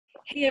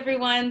Hey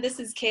everyone, this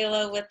is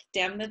Kayla with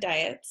Damn the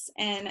Diets,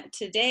 and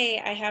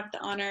today I have the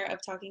honor of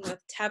talking with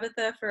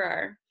Tabitha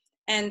Farrar.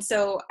 And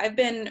so I've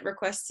been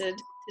requested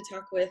to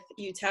talk with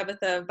you,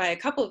 Tabitha, by a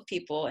couple of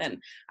people,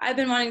 and I've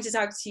been wanting to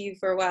talk to you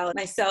for a while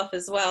myself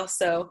as well.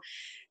 So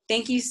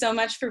thank you so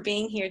much for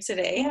being here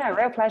today. Yeah,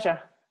 real pleasure.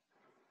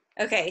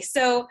 Okay,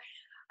 so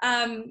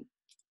um,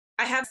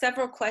 I have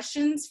several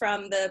questions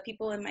from the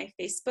people in my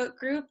Facebook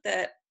group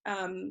that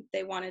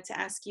they wanted to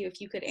ask you if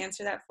you could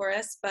answer that for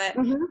us. But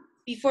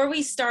before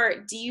we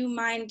start, do you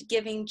mind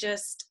giving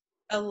just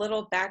a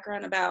little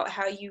background about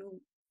how you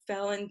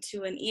fell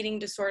into an eating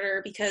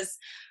disorder? Because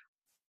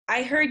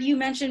I heard you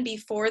mention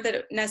before that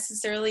it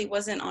necessarily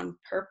wasn't on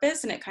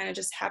purpose and it kind of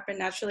just happened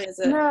naturally as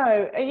a...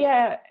 No,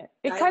 yeah,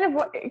 it kind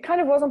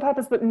of was on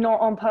purpose, but not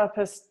on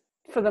purpose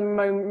for the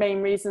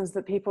main reasons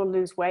that people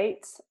lose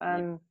weight.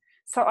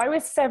 So I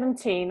was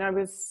 17. I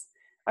was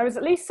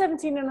at least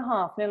 17 and a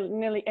half,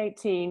 nearly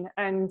 18,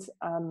 and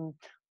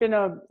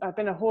I've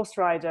been a horse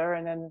rider,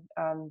 and then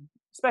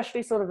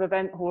especially sort of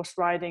event horse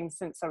riding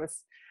since I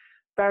was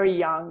very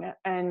young.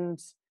 And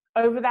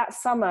over that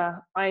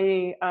summer,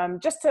 I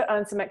just to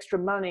earn some extra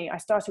money, I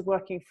started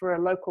working for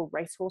a local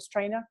racehorse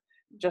trainer,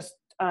 just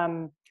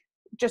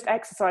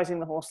exercising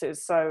the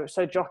horses, so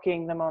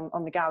jockeying them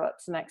on the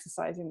gallops and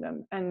exercising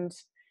them. And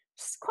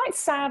quite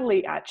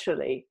sadly,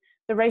 actually,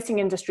 the racing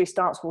industry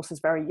starts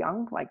horses very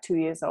young, like 2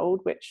 years old,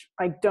 which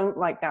I don't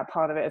like that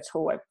part of it at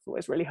all. It's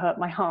always really hurt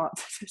my heart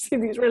to see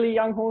these really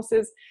young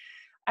horses.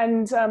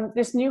 And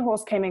this new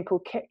horse came in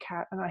called Kit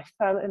Kat, and I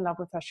fell in love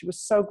with her. She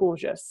was so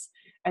gorgeous,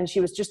 and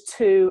she was just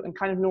 2 and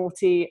kind of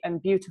naughty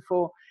and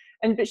beautiful,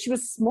 but she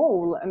was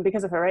small, and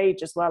because of her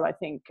age as well, I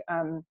think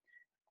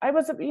I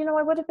would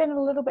have been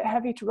a little bit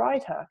heavy to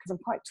ride her because I'm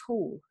quite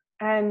tall.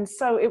 And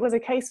so it was a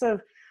case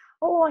of,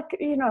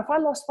 if I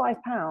lost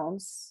 5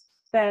 pounds,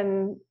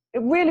 then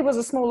it really was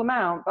a small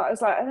amount, but I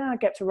was like, I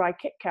get to ride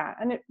Kit Kat.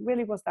 And it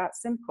really was that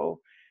simple.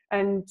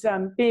 And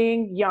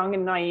being young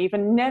and naive,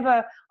 and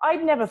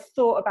I'd never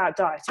thought about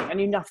dieting. I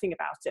knew nothing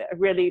about it. I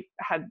really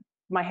had,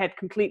 my head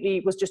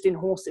completely was just in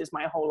horses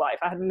my whole life.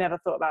 I had never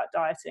thought about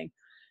dieting.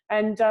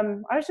 And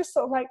I was just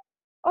sort of like,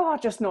 I'll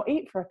just not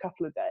eat for a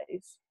couple of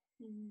days.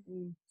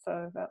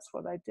 So that's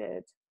what I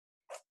did.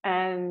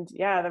 And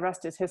yeah, the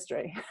rest is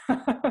history.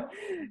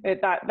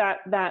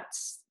 That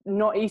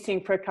not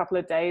eating for a couple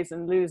of days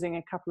and losing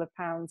a couple of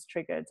pounds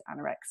triggered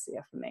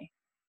anorexia for me.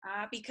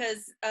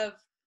 Because of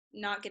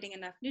not getting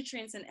enough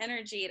nutrients and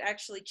energy, it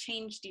actually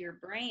changed your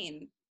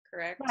brain,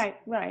 correct?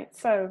 Right.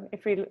 So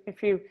if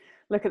you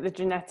look at the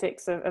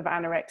genetics of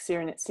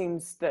anorexia, and it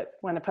seems that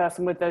when a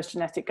person with those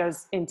genetics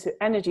goes into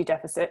energy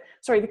deficit,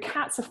 sorry, the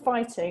cats are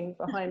fighting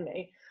behind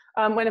me.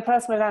 When a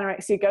person with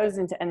anorexia goes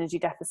into energy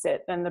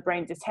deficit, then the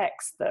brain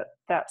detects that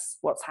that's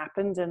what's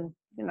happened, and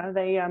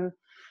the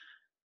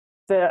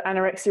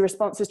anorexia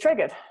response is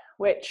triggered,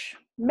 which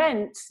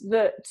meant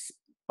that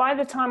by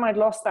the time I'd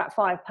lost that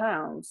 5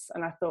 pounds,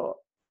 and I thought,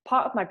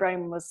 part of my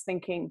brain was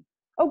thinking,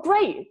 oh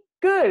great,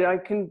 good, I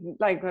can,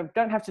 I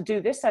don't have to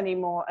do this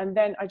anymore. And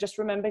then I just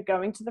remember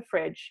going to the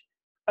fridge,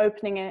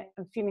 opening it,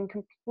 and feeling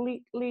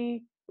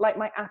completely like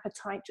my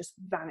appetite just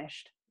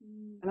vanished.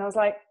 And I was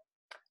like,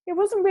 it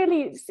wasn't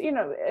really,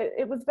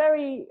 it was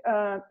very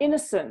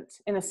innocent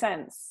in a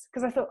sense,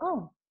 because I thought,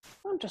 oh,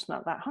 I'm just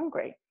not that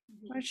hungry.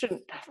 I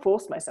shouldn't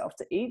force myself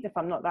to eat if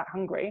I'm not that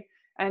hungry.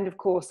 And of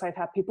course, I'd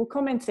had people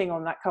commenting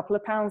on that couple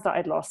of pounds that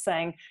I'd lost,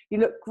 saying, you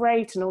look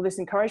great, and all this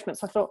encouragement.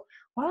 So I thought,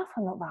 well, if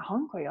I'm not that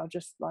hungry, I'll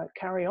just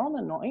carry on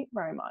and not eat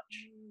very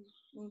much.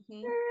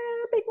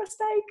 Big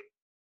mistake.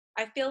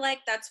 I feel like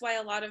that's why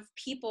a lot of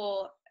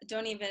people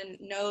don't even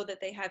know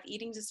that they have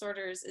eating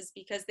disorders, is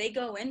because they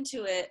go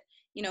into it,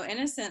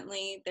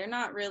 innocently. They're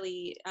not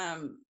really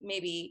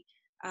maybe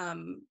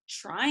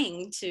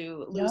trying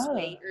to lose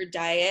weight or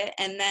diet,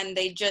 and then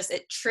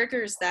it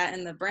triggers that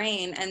in the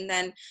brain, and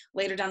then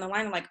later down the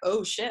line I'm like,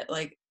 oh shit,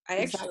 like I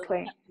actually have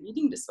an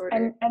eating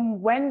disorder.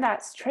 And when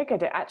that's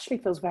triggered, it actually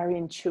feels very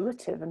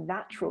intuitive and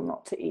natural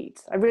not to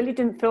eat. I really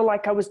didn't feel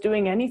like I was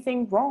doing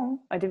anything wrong.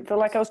 I didn't feel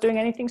like I was doing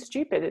anything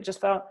stupid. It just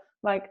felt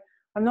like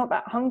I'm not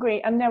that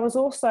hungry. And there was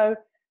also,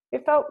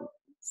 it felt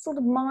sort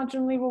of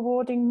marginally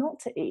rewarding not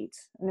to eat,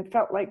 and it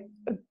felt like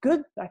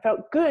I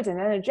felt good and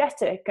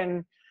energetic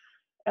and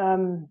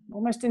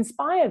almost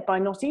inspired by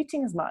not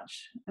eating as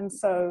much. And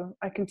so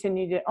I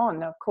continued it on.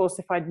 Now, of course,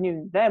 if I'd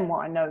knew then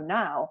what I know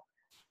now,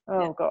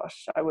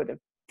 gosh, I would have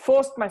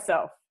forced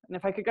myself. And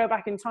if I could go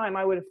back in time,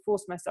 I would have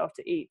forced myself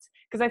to eat.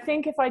 Because I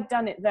think if I'd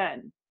done it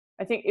then,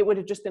 I think it would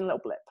have just been a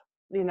little blip.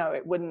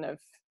 It wouldn't have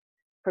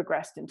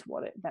progressed into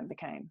what it then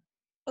became.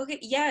 Okay,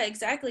 yeah,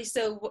 exactly.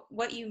 So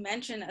what you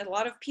mentioned, a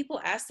lot of people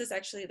ask this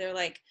actually. They're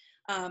like,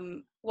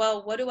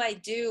 well, what do I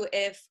do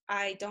if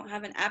I don't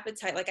have an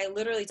appetite? Like I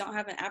literally don't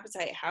have an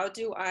appetite. How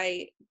do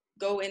I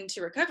go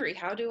into recovery?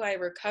 How do I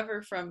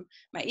recover from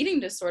my eating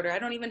disorder? I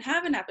don't even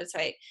have an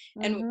appetite.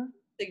 And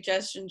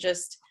suggestion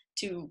just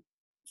to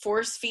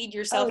force feed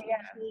yourself. Oh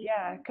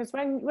yeah. Because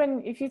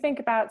when if you think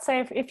about,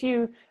 say, if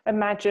you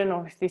imagine,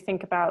 or if you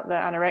think about the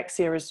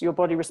anorexia as your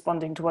body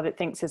responding to what it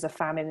thinks is a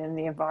famine in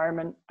the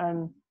environment,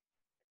 and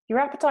your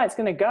appetite's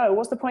going to go.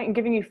 What's the point in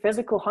giving you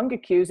physical hunger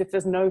cues if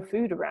there's no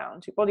food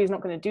around? Your body's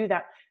not going to do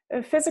that.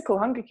 A physical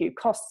hunger cue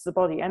costs the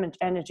body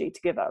energy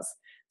to give us.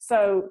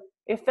 So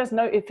if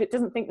it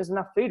doesn't think there's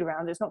enough food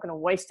around, it's not going to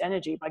waste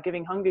energy by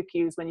giving hunger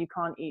cues when you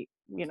can't eat,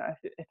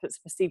 if it's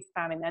perceived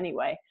famine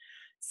anyway.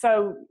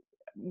 So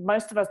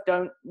most of us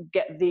don't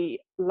get the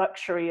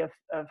luxury of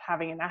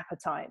having an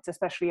appetite,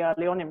 especially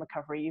early on in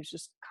recovery. You've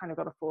just kind of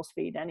got to force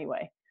feed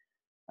anyway.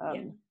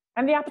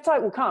 And the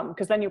appetite will come,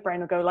 because then your brain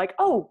will go like,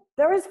 oh,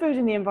 there is food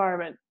in the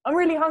environment. I'm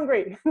really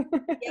hungry.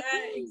 Yeah,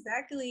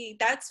 exactly.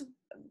 That's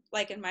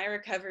like in my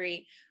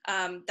recovery,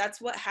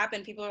 that's what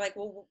happened. People are like,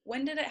 well,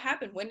 when did it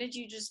happen? When did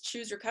you just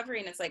choose recovery?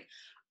 And it's like,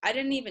 I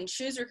didn't even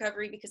choose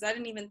recovery because I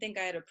didn't even think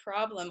I had a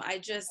problem.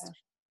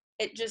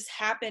 It just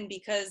happened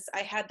because I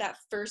had that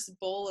first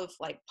bowl of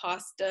like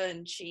pasta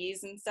and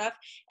cheese and stuff,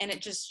 and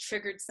it just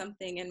triggered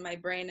something in my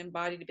brain and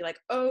body to be like,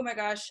 oh my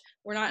gosh,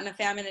 we're not in a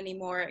famine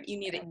anymore. You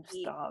need to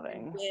eat.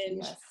 Starving.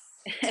 Binge.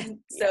 Yes. And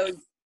so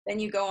then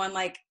you go on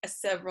like a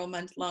several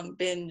month long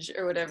binge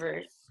or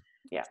whatever.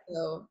 Yeah.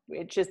 So,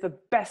 which is the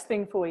best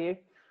thing for you.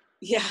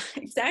 Yeah,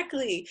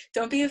 exactly.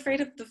 Don't be afraid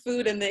of the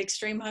food and the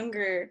extreme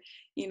hunger,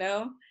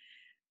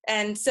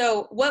 And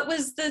so what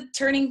was the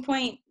turning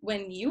point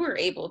when you were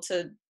able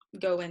to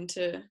go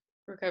into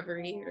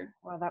recovery?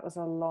 Well, that was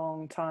a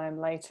long time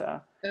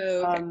later.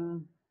 Oh, okay.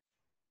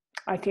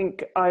 I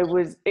think I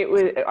was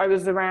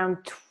around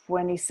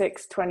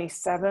 26,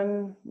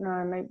 27.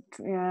 No, maybe,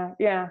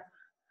 yeah.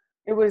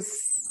 It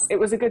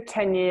was a good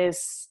 10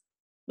 years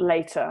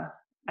later.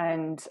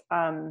 And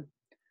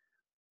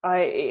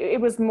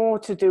it was more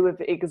to do with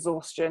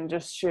exhaustion,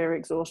 just sheer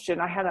exhaustion.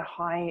 I had a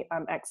high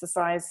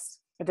exercise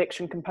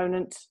addiction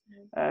component,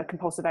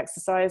 compulsive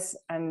exercise.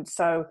 And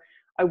so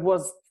I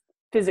was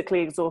physically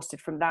exhausted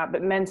from that,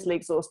 but mentally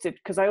exhausted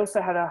because I also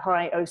had a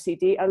high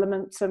OCD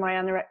element to my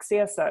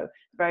anorexia. So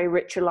very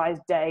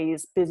ritualized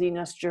days,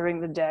 busyness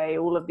during the day,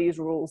 all of these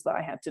rules that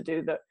I had to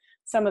do, that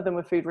some of them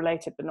were food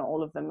related, but not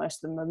all of them.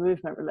 Most of them were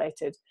movement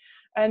related.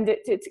 And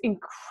it's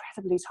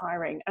incredibly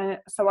tiring. And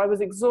so I was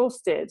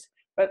exhausted,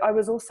 but I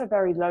was also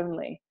very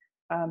lonely.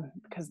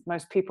 Because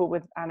most people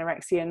with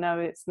anorexia know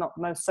it's not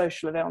the most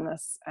social of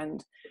illness.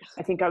 And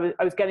I think I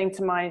was getting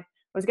to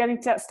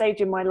that stage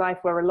in my life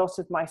where a lot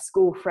of my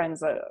school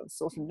friends are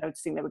sort of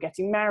noticing they were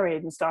getting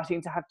married and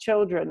starting to have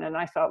children. And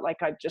I felt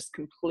like I'd just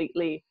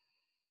completely,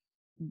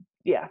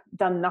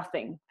 done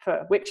nothing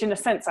which in a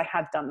sense I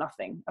had done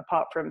nothing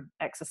apart from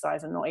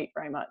exercise and not eat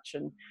very much.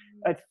 And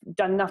I'd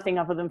done nothing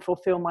other than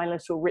fulfill my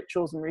little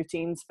rituals and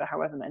routines for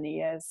however many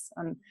years.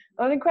 And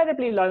I was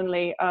incredibly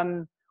lonely.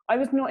 I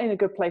was not in a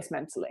good place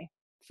mentally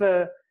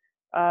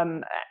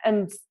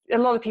and a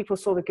lot of people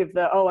sort of give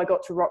I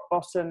got to rock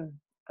bottom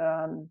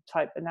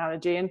type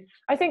analogy. And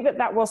I think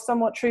that was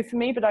somewhat true for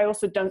me, but I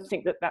also don't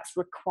think that that's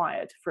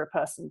required for a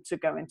person to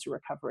go into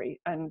recovery.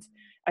 And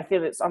I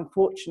feel it's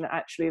unfortunate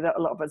actually that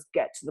a lot of us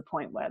get to the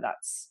point where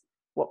that's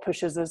what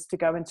pushes us to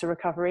go into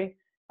recovery.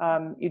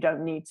 You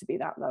don't need to be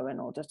that low in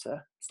order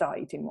to start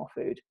eating more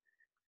food.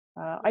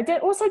 I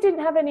didn't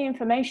have any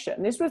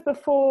information. This was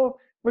before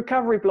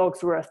recovery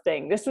blogs were a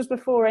thing. This was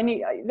before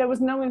there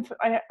was no info.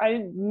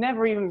 I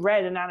never even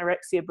read an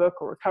anorexia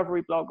book or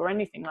recovery blog or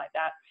anything like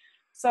that.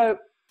 So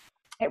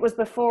it was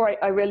before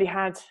I really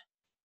had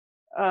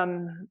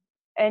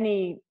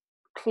any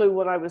clue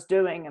what I was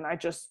doing. And I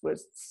just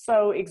was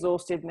so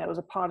exhausted. And there was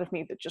a part of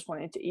me that just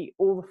wanted to eat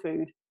all the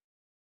food.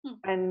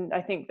 And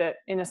I think that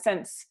in a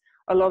sense,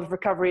 a lot of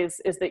recovery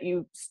is that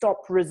you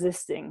stop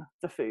resisting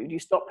the food. You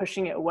stop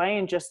pushing it away,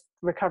 and just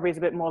recovery is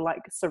a bit more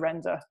like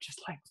surrender.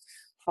 Just like,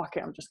 fuck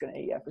it, I'm just going to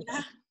eat everything.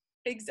 Yeah,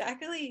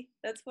 exactly.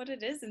 That's what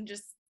it is. And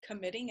just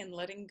committing and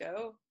letting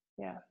go.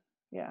 Yeah.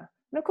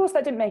 And of course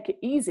that didn't make it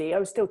easy. I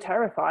was still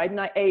terrified, and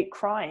I ate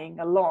crying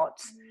a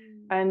lot.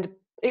 And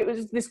it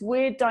was this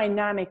weird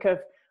dynamic of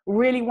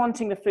really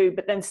wanting the food,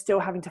 but then still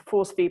having to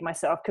force feed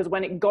myself, because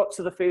when it got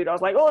to the food, I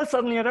was like, oh,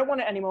 suddenly I don't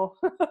want it anymore.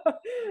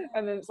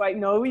 And then it's like,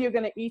 no, you're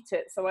going to eat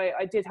it. So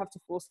I did have to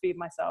force feed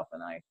myself,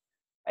 and I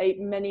ate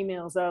many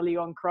meals early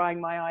on,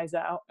 crying my eyes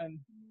out. And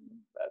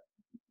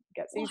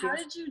gets easier. How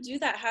did you do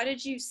that? How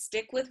did you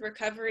stick with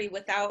recovery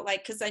without,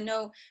 like, because I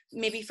know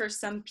maybe for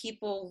some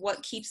people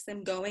what keeps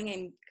them going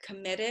and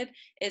committed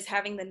is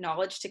having the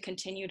knowledge to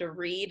continue to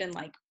read and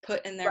like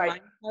put in their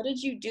mind. How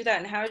did you do that?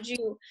 And how did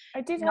you?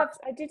 I did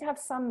have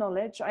some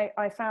knowledge.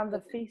 I found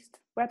the Feast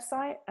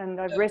website,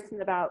 and I've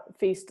written about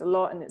Feast a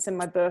lot, and it's in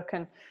my book,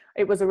 and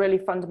it was a really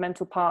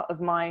fundamental part of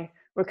my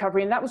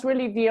recovery. And that was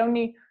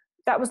really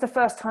that was the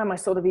first time I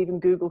sort of even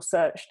Google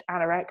searched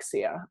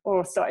anorexia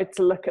or started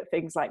to look at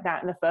things like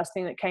that. And the first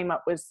thing that came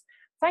up was,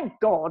 thank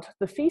God,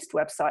 the Feast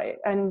website.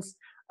 And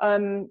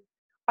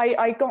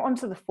I got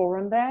onto the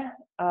forum there,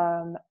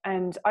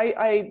 and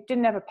I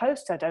didn't ever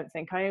post, I don't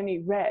think. I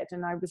only read,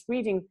 and I was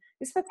reading,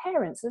 it's for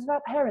parents, it's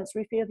about parents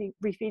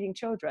refeeding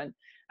children.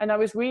 And I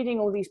was reading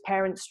all these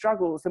parents'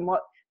 struggles and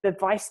what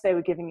advice they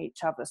were giving each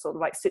other, sort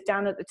of like sit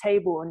down at the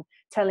table and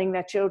telling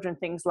their children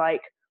things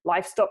like,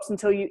 life stops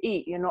until you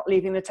eat, you're not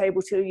leaving the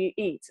table till you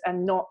eat,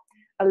 and not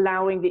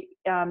allowing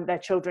their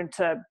children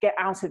to get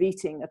out of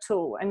eating at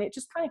all. And it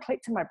just kind of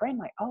clicked in my brain,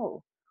 like,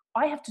 oh,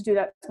 I have to do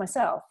that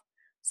myself.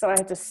 So I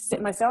had to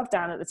sit myself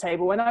down at the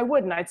table, and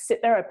I'd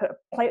sit there, I'd put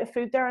a plate of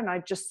food there, and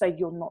I'd just say,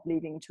 you're not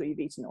leaving until you've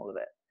eaten all of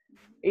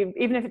it,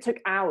 even if it took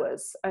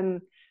hours.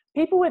 And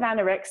people with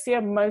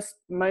anorexia,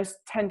 most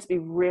tend to be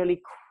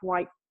really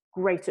quite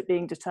great at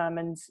being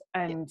determined,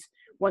 and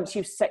once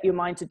you've set your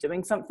mind to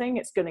doing something,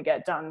 it's going to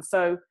get done.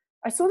 So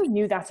I sort of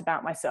knew that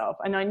about myself,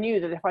 and I knew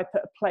that if I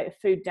put a plate of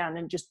food down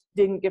and just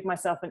didn't give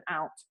myself an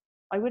out,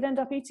 I would end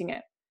up eating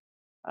it.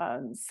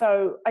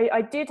 So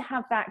I did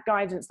have that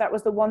guidance. That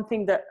was the one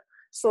thing that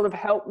sort of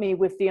helped me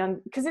with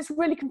because it's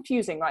really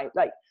confusing, right?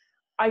 Like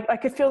I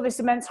could feel this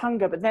immense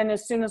hunger, but then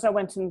as soon as I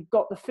went and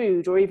got the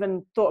food, or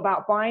even thought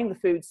about buying the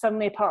food,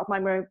 suddenly a part of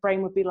my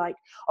brain would be like,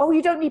 oh,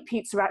 you don't need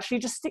pizza, actually,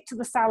 just stick to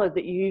the salad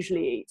that you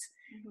usually eat.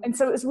 And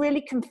so it was really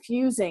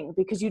confusing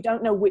because you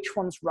don't know which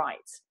one's right.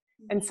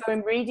 And so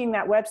in reading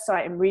that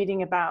website and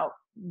reading about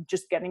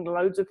just getting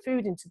loads of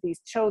food into these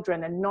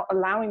children and not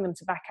allowing them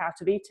to back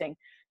out of eating,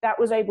 that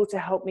was able to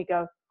help me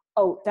go,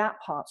 oh, that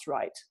part's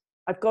right.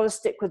 I've got to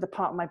stick with the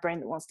part of my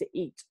brain that wants to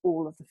eat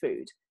all of the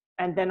food.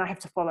 And then I have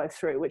to follow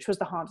through, which was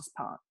the hardest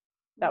part.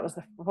 That was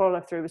the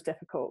follow through was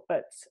difficult,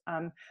 but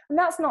and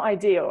that's not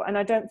ideal. And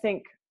I don't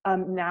think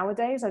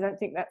nowadays, I don't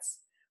think that's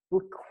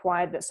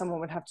required that someone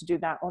would have to do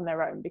that on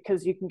their own,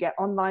 because you can get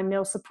online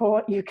meal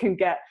support, you can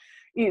get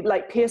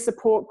like peer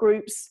support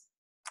groups.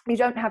 You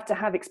don't have to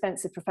have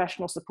expensive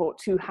professional support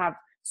to have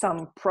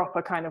some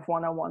proper kind of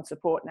one-on-one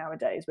support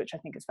nowadays, which I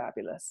think is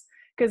fabulous,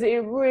 because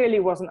it really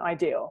wasn't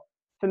ideal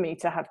for me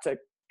to have to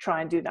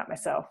try and do that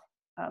myself.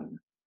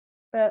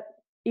 But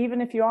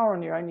even if you are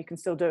on your own, you can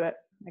still do it,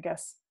 I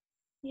guess.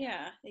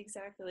 Yeah,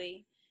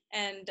 exactly.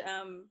 And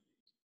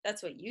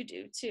that's what you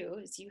do too,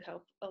 is you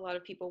help a lot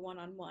of people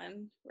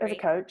one-on-one, right? As a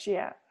coach,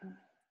 yeah.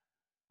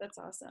 That's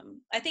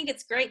awesome. I think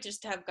it's great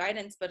just to have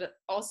guidance, but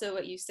also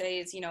what you say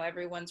is,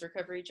 everyone's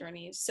recovery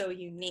journey is so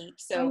unique.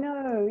 So I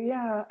know,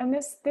 yeah. And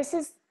this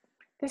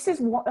is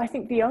what I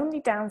think the only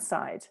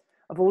downside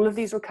of all of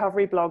these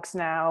recovery blogs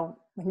now,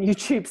 and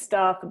YouTube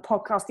stuff and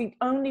podcasts, the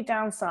only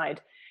downside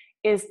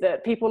is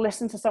that people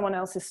listen to someone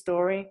else's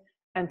story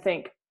and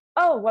think,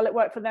 oh, well, it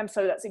worked for them,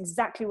 so that's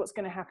exactly what's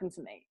going to happen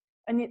to me.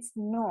 And it's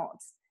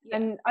not. Yeah.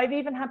 And I've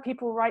even had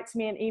people write to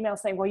me an email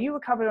saying, well, you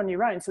recovered on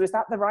your own, so is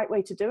that the right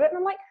way to do it? And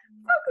I'm like,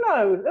 fuck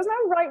no, there's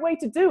no right way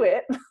to do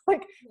it.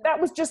 Like, that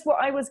was just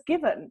what I was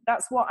given.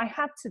 That's what I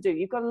had to do.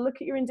 You've got to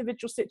look at your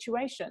individual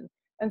situation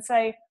and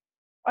say,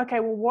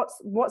 okay, well,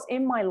 what's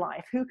in my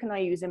life? Who can I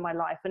use in my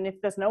life? And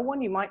if there's no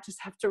one, you might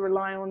just have to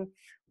rely on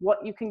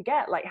what you can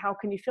get. Like, how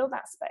can you fill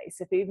that space?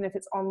 Even if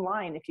it's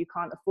online, if you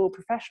can't afford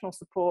professional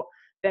support,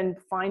 then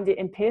find it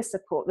in peer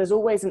support. There's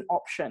always an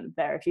option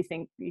there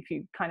if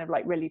you kind of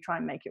like really try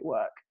and make it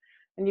work.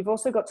 And you've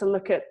also got to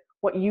look at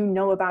what you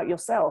know about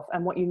yourself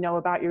and what you know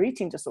about your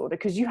eating disorder,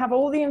 because you have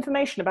all the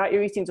information about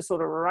your eating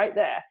disorder right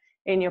there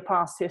in your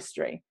past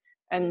history.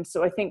 And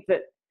so I think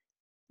that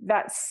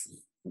that's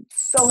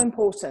so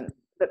important,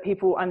 that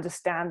people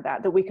understand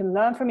that we can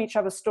learn from each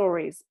other's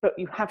stories, but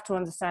you have to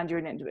understand you're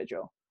an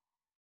individual.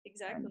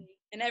 Exactly.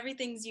 And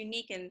everything's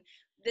unique. And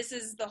this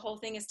is the whole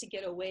thing, is to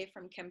get away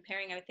from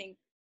comparing. I think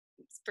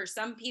for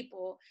some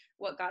people,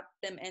 what got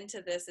them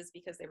into this is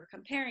because they were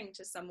comparing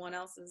to someone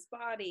else's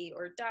body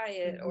or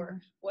diet or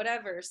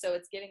whatever. So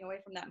it's getting away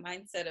from that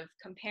mindset of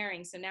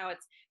comparing. So now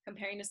it's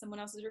comparing to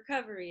someone else's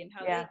recovery and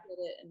how they did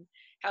it and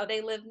how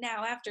they live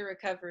now after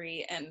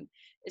recovery. And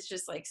it's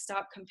just like,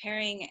 stop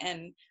comparing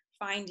and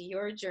find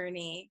your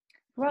journey.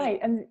 Right.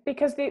 And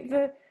because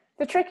the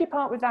tricky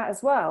part with that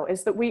as well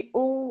is that we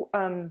all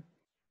kind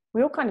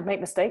of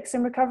make mistakes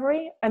in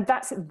recovery, and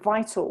that's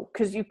vital,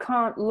 because you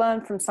can't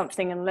learn from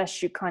something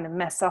unless you kind of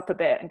mess up a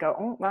bit and go,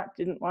 oh, that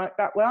didn't work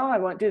that well, I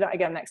won't do that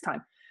again next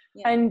time.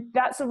 Yeah. And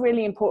that's a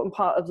really important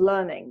part of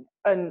learning,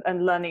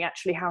 and learning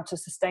actually how to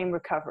sustain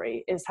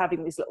recovery, is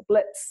having these little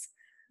blips.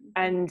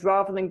 And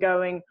rather than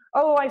going,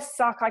 oh, I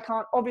suck, I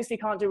obviously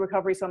can't do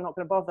recovery, so I'm not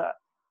going to bother,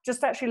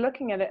 just actually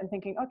looking at it and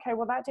thinking, okay,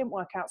 well, that didn't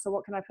work out, so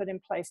what can I put in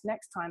place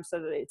next time so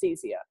that it's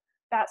easier?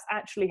 That's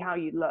actually how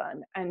you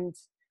learn. And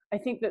I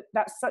think that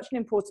that's such an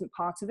important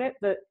part of it,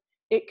 that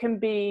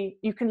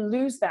you can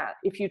lose that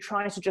if you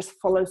try to just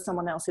follow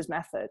someone else's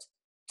method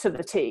to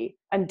the T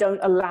and don't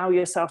allow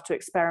yourself to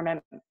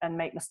experiment and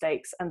make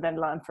mistakes and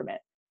then learn from it.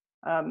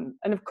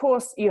 And of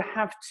course, you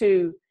have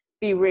to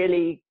be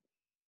really,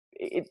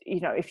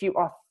 if you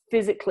are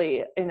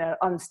physically in an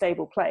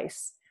unstable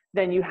place,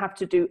 then you have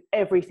to do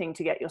everything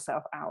to get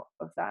yourself out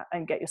of that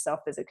and get yourself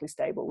physically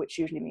stable, which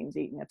usually means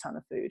eating a ton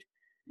of food.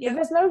 Yeah.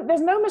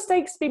 There's no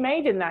mistakes to be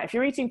made in that. If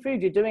you're eating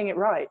food, you're doing it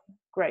right.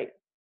 Great.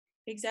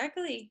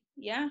 Exactly.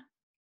 Yeah,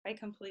 I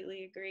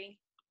completely agree.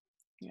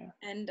 Yeah.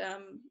 And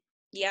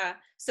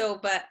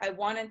but I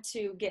wanted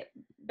to get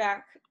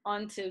back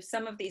onto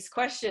some of these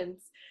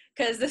questions,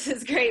 because this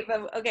is great.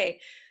 But okay,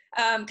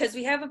 because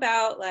we have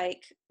about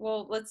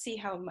well, let's see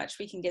how much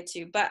we can get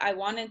to, but I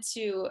wanted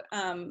to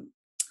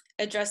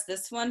address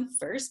this one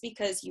first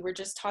because you were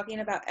just talking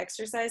about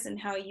exercise and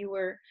how you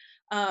were,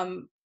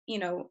 you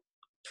know,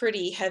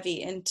 pretty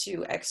heavy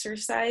into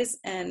exercise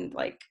and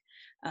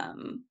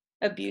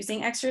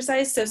abusing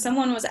exercise. So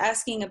someone was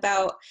asking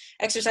about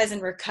exercise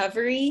and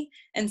recovery.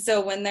 And so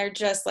when they're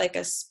just like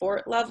a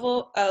sport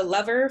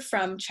lover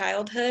from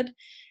childhood,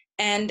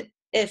 and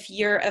if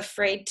you're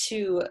afraid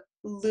to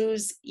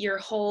lose your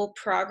whole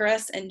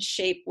progress and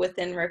shape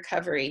within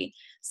recovery.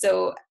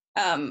 So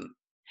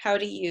how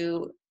do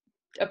you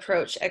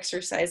approach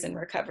exercise and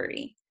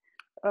recovery?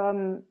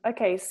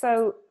 Okay,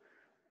 so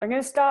I'm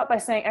going to start by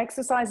saying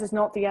exercise is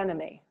not the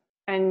enemy.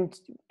 And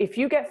if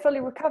you get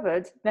fully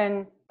recovered,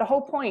 then the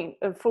whole point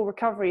of full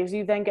recovery is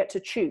you then get to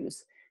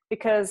choose,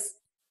 because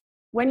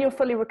when you're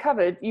fully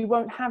recovered, you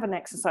won't have an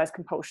exercise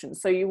compulsion.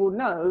 So you will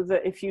know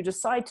that if you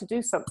decide to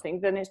do something,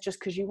 then it's just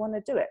because you want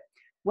to do it.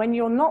 When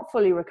you're not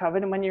fully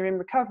recovered and when you're in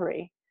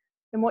recovery,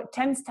 then what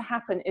tends to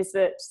happen is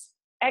that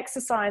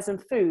exercise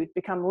and food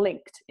become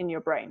linked in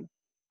your brain.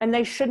 And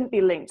they shouldn't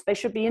be linked. They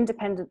should be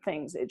independent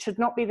things. It should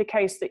not be the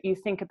case that you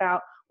think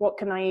about what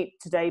can I eat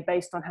today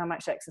based on how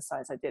much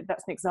exercise I did.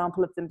 That's an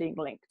example of them being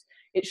linked.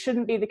 It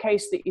shouldn't be the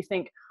case that you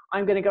think,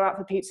 I'm going to go out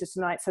for pizza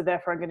tonight, so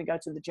therefore I'm going to go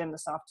to the gym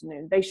this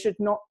afternoon. They should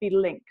not be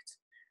linked.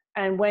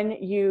 And when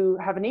you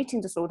have an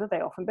eating disorder,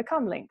 they often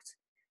become linked.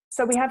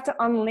 So we have to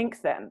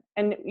unlink them.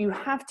 And you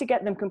have to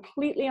get them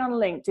completely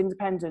unlinked,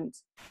 independent,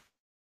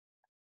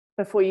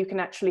 before you can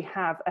actually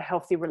have a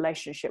healthy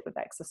relationship with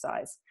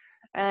exercise.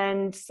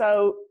 And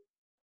so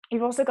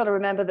you've also got to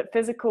remember that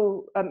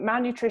physical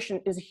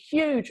malnutrition is a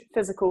huge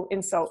physical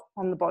insult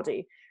on the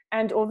body.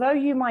 And although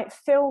you might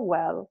feel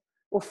well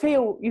or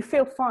you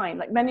feel fine,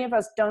 like many of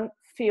us don't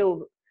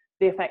feel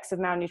the effects of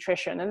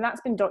malnutrition. And that's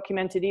been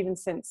documented even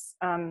since,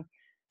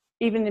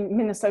 even in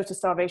Minnesota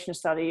starvation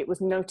study, it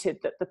was noted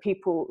that the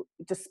people,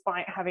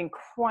 despite having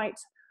quite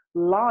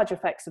large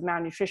effects of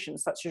malnutrition,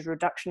 such as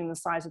reduction in the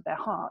size of their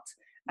heart,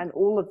 and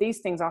all of these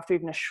things after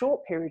even a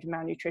short period of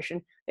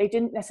malnutrition, they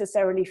didn't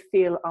necessarily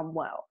feel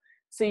unwell.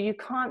 So you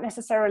can't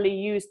necessarily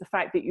use the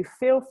fact that you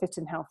feel fit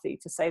and healthy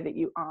to say that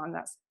you are, and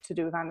that's to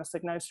do with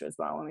anosognosia as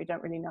well, and we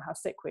don't really know how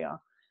sick we are.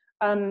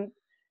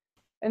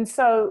 And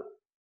so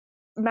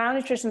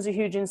malnutrition is a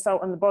huge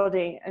insult on the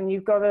body, and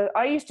you've got to,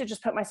 I used to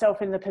just put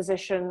myself in the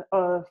position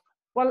of,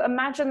 well,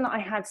 imagine that I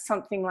had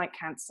something like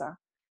cancer.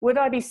 Would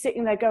I be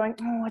sitting there going,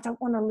 oh, I don't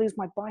want to lose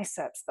my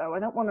biceps though. I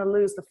don't want to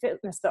lose the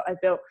fitness that I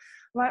built.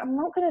 Like, I'm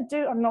not going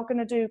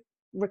to do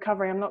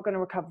recovery. I'm not going to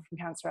recover from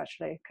cancer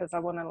actually, because I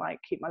want to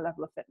keep my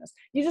level of fitness.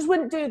 You just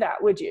wouldn't do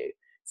that, would you?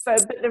 So,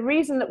 but the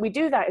reason that we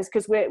do that is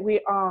because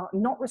we are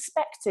not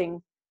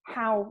respecting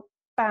how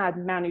bad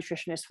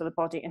malnutrition is for the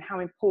body and how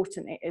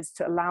important it is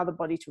to allow the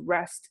body to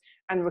rest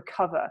and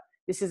recover.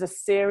 This is a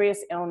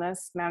serious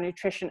illness.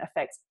 Malnutrition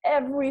affects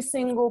every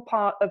single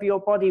part of your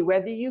body,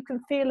 whether you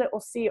can feel it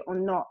or see it or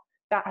not.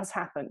 That has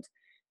happened.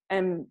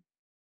 And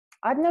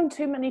I've known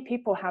too many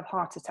people have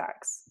heart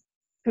attacks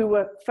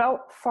who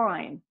felt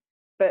fine,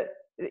 but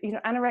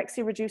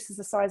anorexia reduces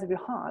the size of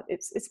your heart.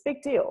 It's a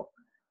big deal.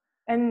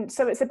 And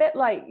so it's a bit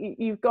like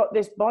you've got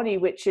this body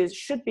which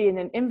should be in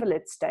an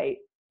invalid state,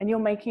 and you're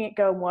making it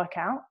go and work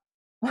out.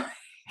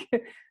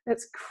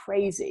 That's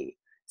crazy.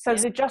 So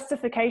the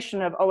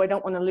justification of, oh, I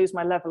don't want to lose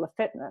my level of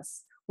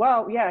fitness.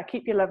 Well, yeah,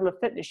 keep your level of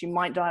fitness. You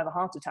might die of a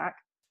heart attack.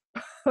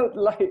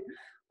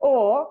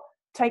 Or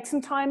take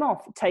some time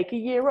off, take a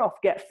year off,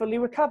 get fully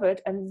recovered,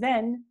 and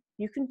then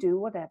you can do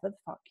whatever the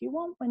fuck you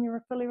want when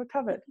you're fully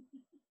recovered.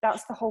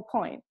 That's the whole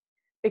point.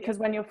 Because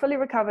when you're fully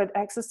recovered,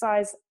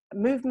 exercise,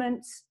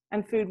 movement,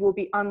 and food will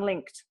be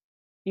unlinked.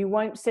 You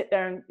won't sit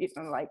there and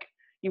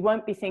you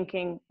won't be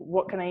thinking,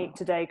 what can I eat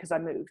today because I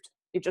moved?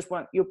 It just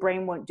won't, your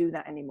brain won't do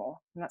that anymore.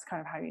 And that's kind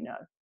of how you know.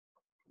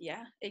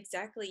 Yeah,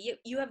 exactly.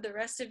 You have the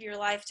rest of your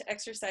life to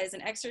exercise,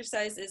 and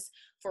exercise is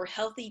for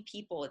healthy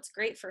people. It's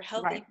great for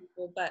healthy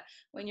people, but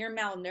when you're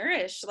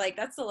malnourished,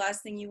 that's the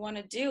last thing you want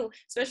to do,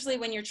 especially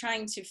when you're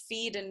trying to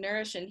feed and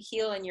nourish and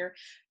heal, and you're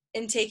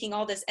intaking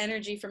all this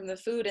energy from the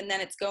food, and then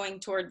it's going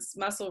towards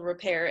muscle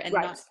repair and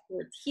not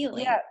towards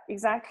healing. Yeah,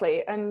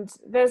 exactly. And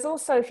there's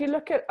also, if you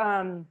look at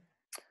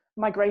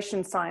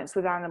migration science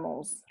with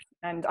animals,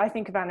 and I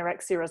think of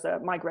anorexia as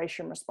a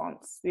migration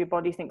response. Your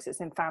body thinks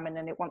it's in famine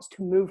and it wants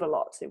to move a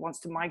lot. It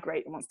wants to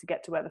migrate. It wants to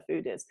get to where the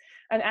food is.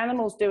 And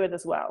animals do it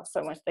as well.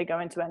 So when they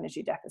go into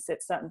energy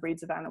deficit, certain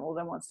breeds of animal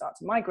then want to start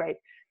to migrate.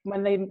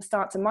 When they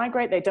start to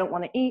migrate, they don't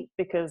want to eat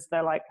because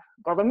they're like,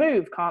 gotta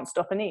move, can't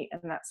stop and eat.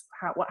 And that's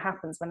what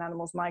happens when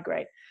animals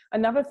migrate.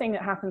 Another thing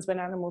that happens when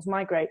animals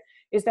migrate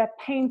is their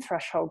pain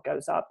threshold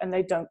goes up and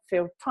they don't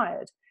feel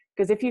tired.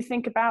 Because if you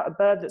think about a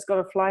bird that's got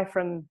to fly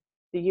from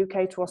the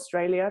UK to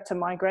Australia to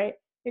migrate,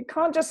 it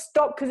can't just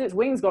stop because its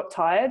wings got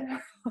tired.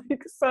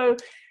 So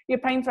your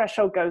pain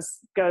threshold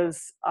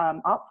goes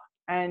up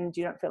and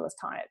you don't feel as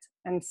tired.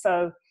 And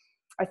so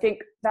I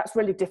think that's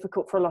really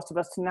difficult for a lot of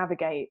us to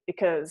navigate,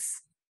 because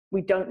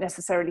we don't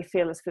necessarily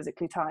feel as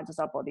physically tired as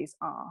our bodies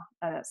are.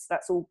 And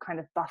that's all kind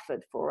of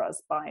buffered for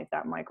us by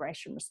that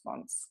migration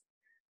response.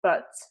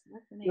 But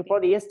your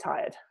body is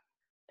tired.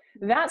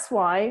 That's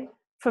why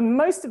for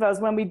most of us,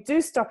 when we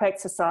do stop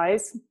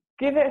exercise,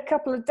 give it a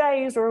couple of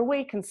days or a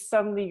week and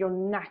suddenly you're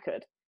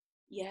knackered.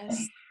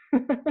 Yes.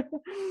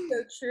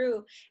 So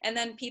true. And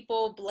then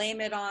people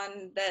blame it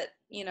on that,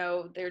 you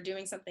know, they're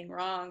doing something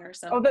wrong or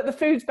something. Oh, that the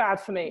food's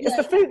bad for me. It's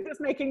the food that's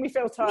making me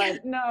feel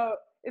tired. No,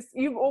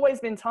 you've always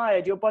been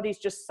tired. Your body's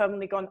just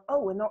suddenly gone,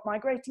 oh, we're not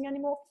migrating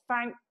anymore.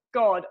 Thank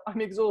God,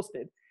 I'm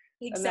exhausted.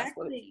 Exactly. And that's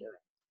what it's doing.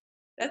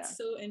 That's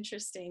so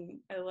interesting.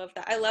 I love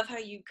that. I love how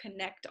you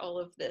connect all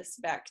of this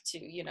back to,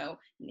 you know,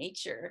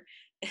 nature.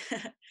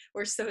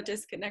 We're so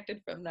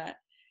disconnected from that.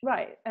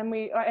 Right. And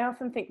I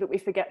often think that we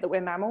forget that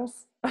we're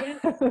mammals. Yeah,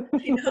 I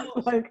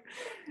know.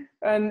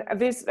 And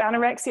this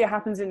anorexia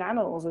happens in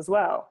animals as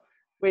well,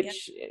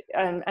 which,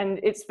 and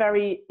it's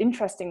very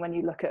interesting when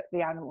you look at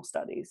the animal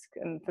studies.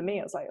 And for me,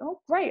 it's like, oh,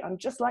 great. I'm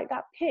just like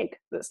that pig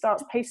that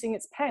starts pacing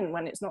its pen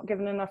when it's not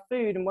given enough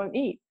food and won't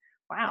eat.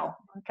 Wow.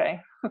 Okay.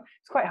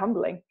 It's quite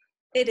humbling.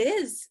 It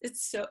is.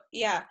 It's so,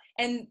 yeah.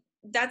 And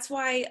that's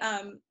why,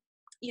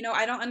 you know,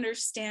 I don't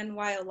understand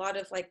why a lot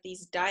of like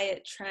these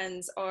diet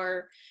trends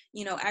are,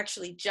 you know,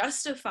 actually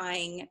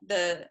justifying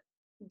the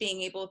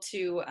being able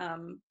to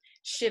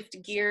shift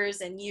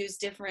gears and use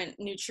different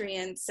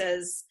nutrients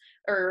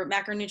or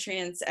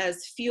macronutrients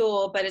as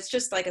fuel, but it's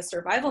just like a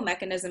survival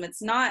mechanism.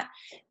 It's not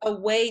a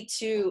way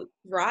to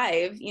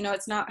thrive. You know,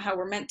 it's not how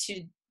we're meant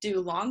to do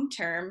long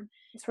term.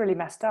 It's really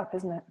messed up,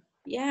 isn't it?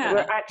 Yeah.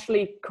 We're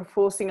actually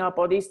forcing our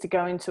bodies to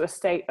go into a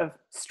state of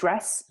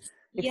stress.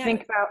 If you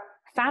think about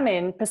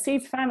famine,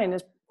 perceived famine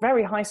is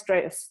very high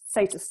state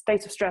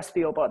of stress for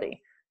your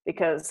body,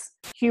 because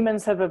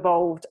humans have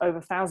evolved over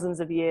thousands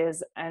of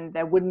years and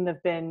there wouldn't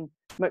have been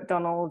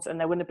McDonald's and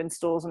there wouldn't have been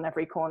stores on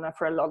every corner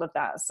for a lot of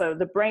that. So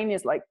the brain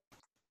is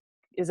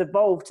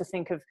evolved to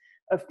think of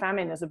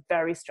famine as a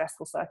very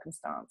stressful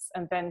circumstance.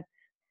 And then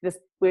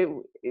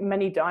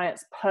many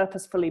diets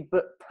purposefully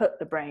put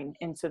the brain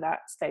into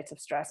that state of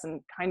stress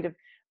and kind of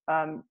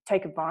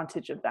take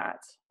advantage of that.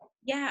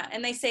 Yeah.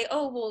 And they say,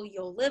 oh, well,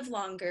 you'll live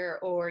longer,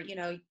 or, you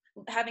know,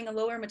 having a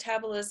lower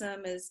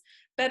metabolism is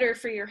better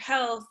for your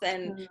health,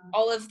 and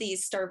all of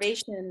these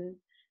starvation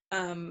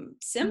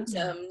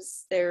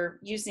symptoms they're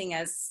using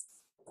as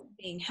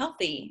being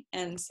healthy.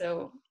 And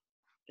so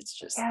it's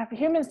just,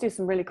 humans do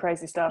some really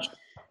crazy stuff,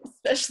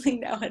 especially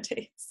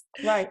nowadays.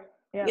 Right.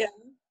 Yeah.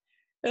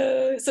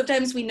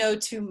 Sometimes we know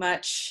too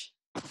much,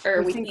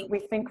 or we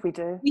think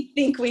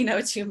we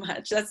know too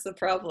much. That's the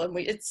problem.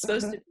 It's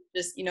supposed to be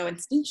just, you know,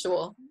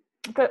 instinctual.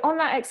 But on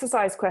that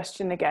exercise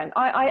question again,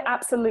 I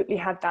absolutely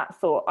had that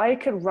thought. I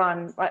could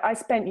run. I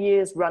spent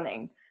years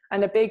running,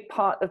 and a big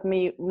part of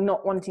me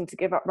not wanting to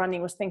give up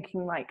running was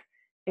thinking, like,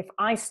 if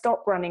I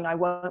stop running, I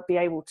won't be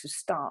able to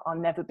start. I'll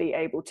never be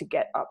able to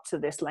get up to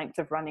this length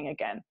of running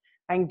again.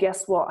 And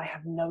guess what? I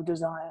have no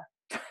desire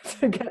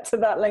to get to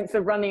that length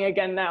of running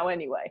again now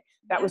anyway.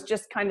 That was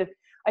just kind of,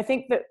 I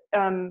think that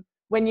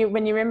when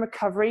you're in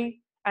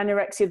recovery,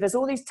 anorexia, there's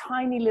all these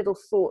tiny little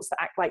thoughts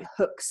that act like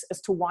hooks as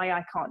to why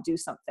I can't do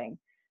something.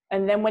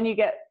 And then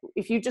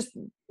if you just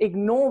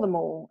ignore them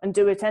all and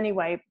do it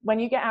anyway, when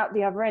you get out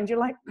the other end, you're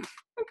like, I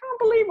can't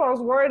believe I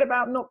was worried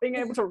about not being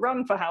able to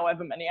run for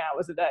however many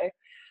hours a day.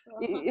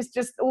 It's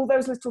just all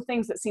those little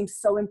things that seem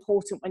so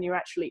important when you're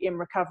actually in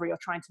recovery or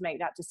trying to make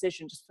that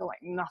decision just feel like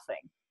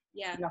nothing.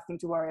 Nothing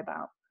to worry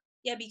about.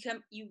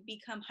 You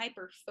become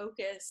hyper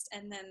focused,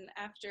 and then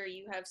after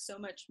you have so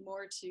much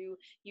more to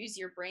use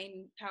your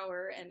brain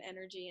power and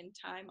energy and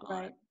time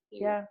on.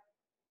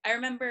 I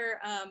remember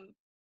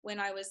when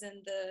I was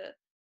in the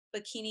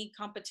bikini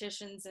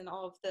competitions and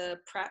all of the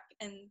prep,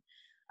 and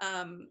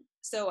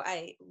so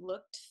I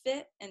looked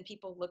fit, and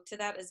people looked to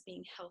that as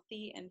being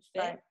healthy and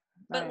fit.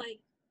 But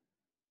like,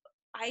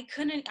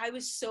 I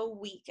was so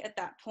weak at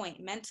that point,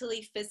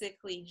 mentally,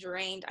 physically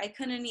drained. I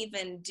couldn't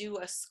even do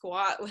a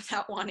squat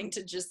without wanting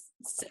to just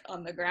sit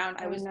on the ground.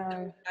 I was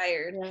so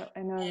tired. Yeah,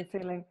 I know the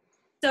feeling.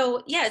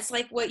 So it's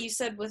like what you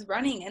said with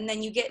running, and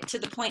then you get to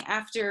the point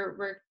after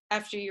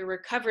you're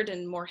recovered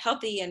and more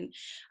healthy, and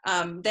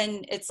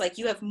then it's like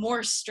you have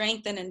more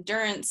strength and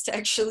endurance to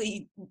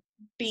actually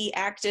be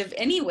active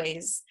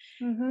anyways,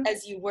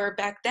 as you were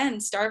back then,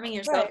 starving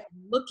yourself,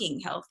 looking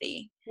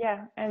healthy.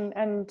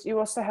 And you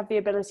also have the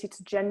ability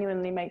to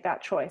genuinely make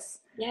that choice.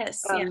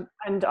 Yes.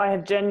 And I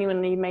have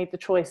genuinely made the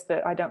choice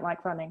that I don't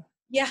like running.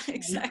 Yeah,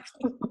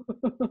 exactly.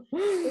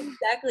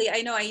 Exactly.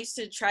 I know I used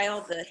to try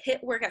all the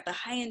HIIT work at the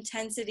high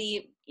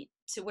intensity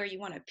to where you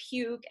want to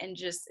puke, and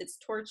just, it's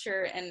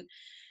torture, and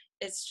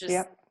it's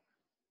just,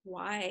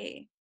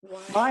 why?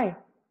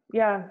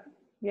 Yeah.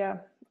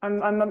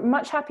 I'm a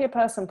much happier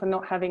person for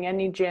not having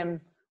any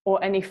gym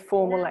or any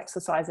formal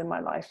exercise in my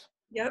life.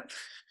 Yep.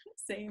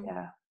 Same.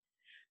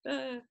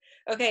 Yeah.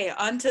 Okay,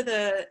 on to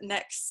the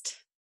next,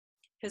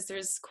 because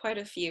there's quite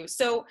a few.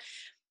 So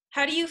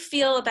how do you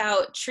feel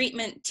about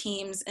treatment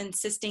teams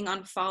insisting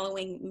on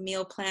following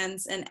meal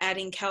plans and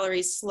adding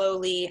calories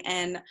slowly,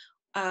 and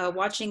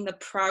watching the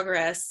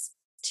progress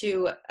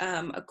to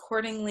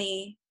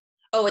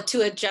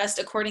to adjust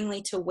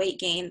accordingly to weight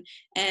gain,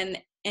 and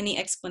any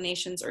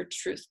explanations or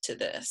truth to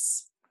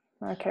this.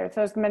 Okay, so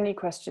there's many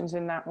questions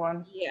in that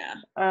one. Yeah.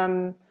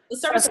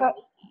 Let's start with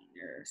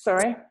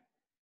sorry?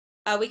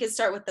 We could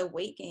start with the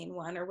weight gain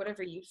one, or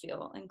whatever you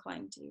feel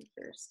inclined to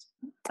first.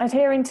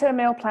 Adhering to a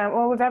meal plan,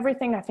 well, with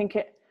everything, I think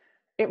it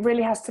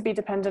really has to be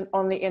dependent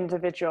on the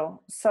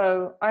individual.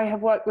 So I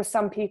have worked with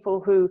some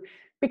people who,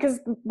 because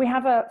we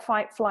have a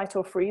fight, flight,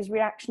 or freeze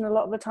reaction a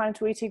lot of the time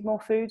to eating more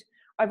food.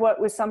 I've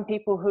worked with some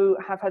people who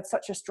have had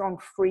such a strong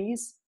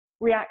freeze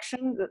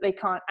reaction that they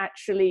can't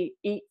actually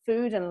eat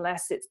food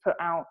unless it's put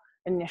out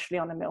initially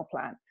on a meal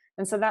plan.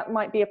 And so that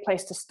might be a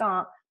place to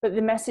start, but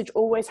the message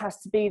always has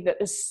to be that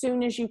as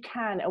soon as you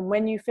can and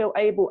when you feel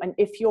able, and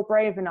if you're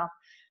brave enough,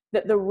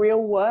 that the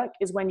real work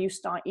is when you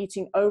start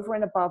eating over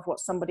and above what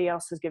somebody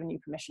else has given you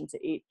permission to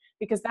eat.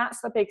 Because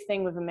that's the big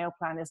thing with a meal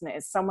plan, isn't it?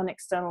 It's someone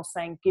external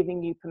saying,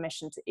 giving you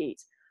permission to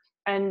eat.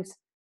 And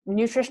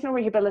nutritional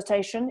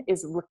rehabilitation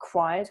is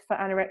required for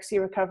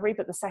anorexia recovery,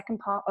 but the second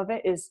part of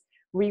it is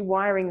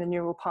rewiring the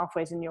neural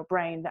pathways in your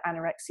brain that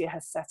anorexia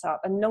has set up,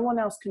 and no one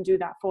else can do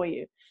that for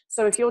you.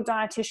 So if your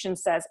dietitian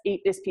says, eat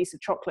this piece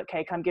of chocolate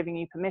cake, I'm giving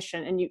you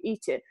permission, and you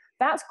eat it,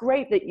 that's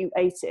great that you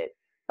ate it.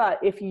 But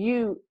if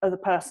you are the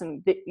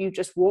person that you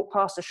just walk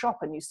past a shop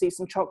and you see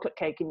some chocolate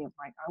cake and you're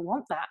like, I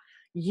want that,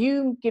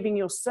 you giving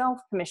yourself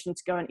permission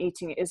to go and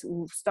eating it is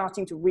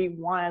starting to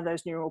rewire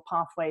those neural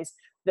pathways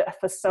that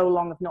for so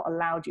long have not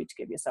allowed you to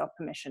give yourself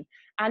permission.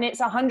 And it's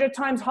 100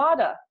 times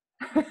harder.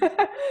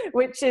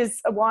 Which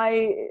is why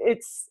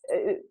it's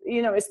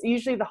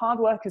usually the hard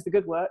work is the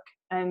good work.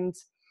 And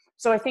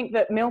so I think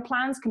that meal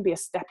plans can be a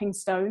stepping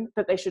stone,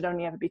 but they should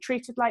only ever be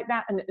treated like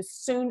that. And as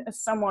soon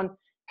as someone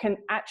can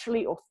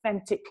actually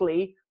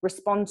authentically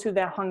respond to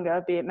their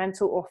hunger, be it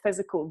mental or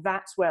physical,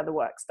 that's where the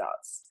work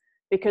starts,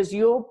 because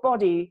your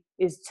body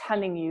is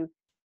telling you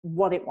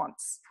what it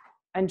wants.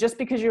 And just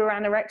because your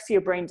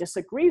anorexia brain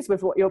disagrees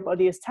with what your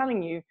body is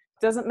telling you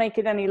doesn't make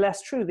it any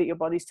less true that your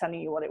body's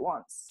telling you what it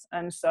wants.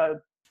 And so,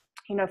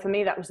 for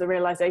me, that was the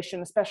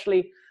realization,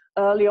 especially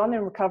early on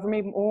in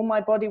recovery. All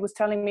my body was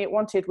telling me it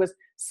wanted was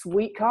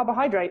sweet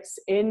carbohydrates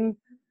in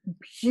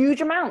huge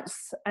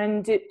amounts.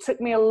 And it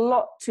took me a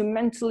lot to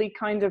mentally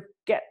kind of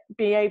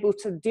be able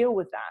to deal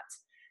with that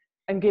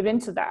and give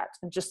into that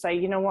and just say,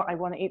 you know what, I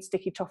want to eat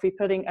sticky toffee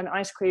pudding and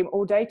ice cream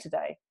all day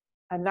today.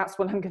 And that's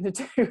what I'm going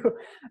to do.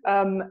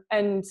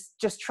 And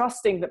just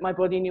trusting that my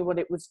body knew what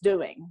it was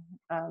doing,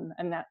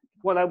 and that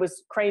what I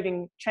was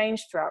craving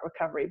changed throughout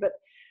recovery. But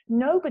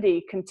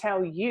nobody can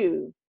tell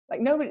you, like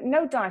no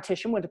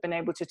dietitian would have been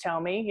able to tell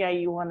me, yeah,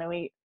 you want to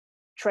eat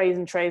trays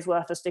and trays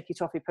worth of sticky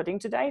toffee pudding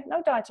today.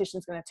 No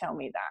dietitian's going to tell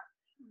me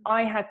that.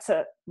 I had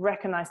to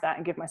recognize that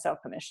and give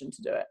myself permission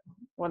to do it,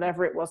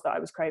 whatever it was that I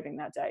was craving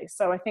that day.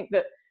 So I think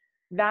that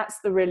that's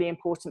the really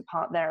important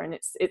part there. And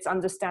it's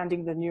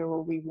understanding the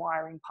neural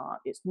rewiring part.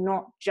 It's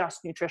not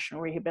just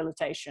nutritional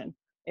rehabilitation,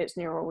 it's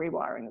neural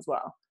rewiring as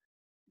well.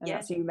 And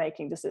yes, that's you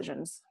making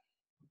decisions.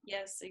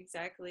 Yes,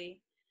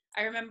 exactly.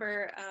 I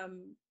remember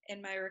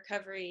in my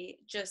recovery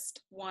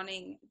just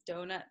wanting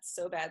donuts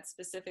so bad,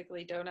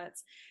 specifically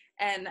donuts.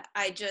 And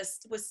I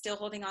just was still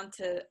holding on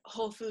to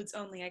Whole Foods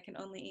only. I can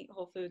only eat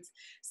Whole Foods.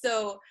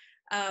 So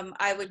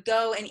I would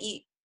go and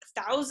eat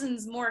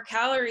thousands more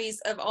calories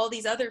of all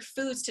these other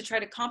foods to try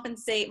to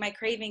compensate my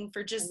craving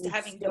for just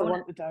having donuts.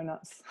 Want the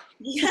donuts.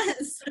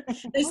 Yes,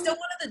 I still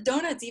wanted the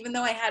donuts, even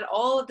though I had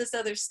all of this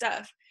other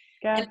stuff.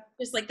 Yeah. And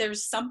just like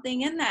there's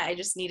something in that. I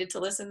just needed to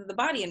listen to the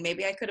body, and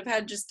maybe I could have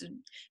had just a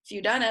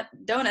few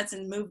donuts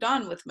and moved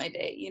on with my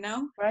day.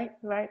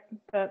 Right.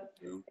 But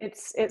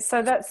it's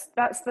so that's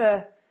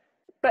the.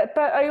 But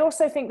I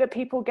also think that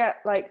people get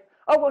like,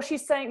 oh, well,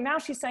 she's saying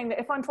that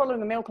if I'm following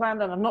the meal plan,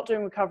 then I'm not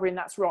doing recovery, and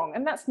that's wrong.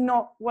 And that's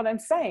not what I'm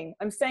saying.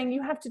 I'm saying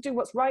you have to do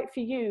what's right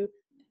for you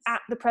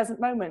at the present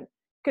moment.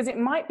 Because it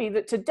might be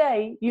that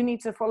today you need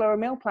to follow a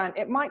meal plan.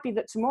 It might be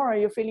that tomorrow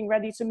you're feeling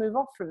ready to move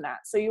off from that.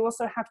 So you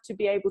also have to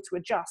be able to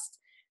adjust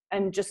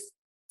and just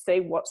say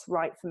what's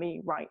right for me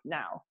right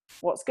now.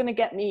 What's going to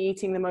get me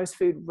eating the most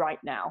food right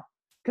now?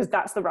 Because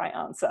that's the right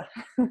answer.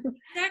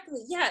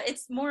 Exactly. Yeah,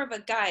 it's more of a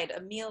guide, a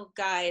meal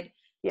guide.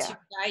 Yeah. To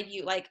guide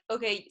you, like,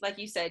 okay, like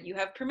you said, you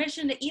have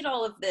permission to eat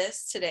all of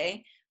this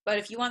today, but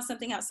if you want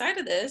something outside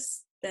of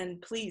this, then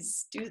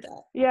please do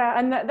that. Yeah,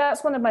 and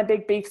that's one of my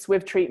big beefs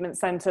with treatment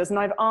centers. And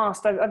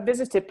I've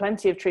visited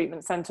plenty of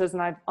treatment centers,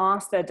 and I've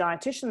asked their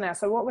dietitian there,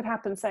 so what would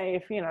happen, say,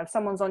 if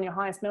someone's on your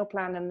highest meal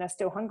plan and they're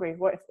still hungry?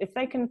 What if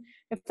they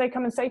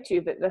come and say to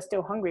you that they're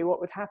still hungry, what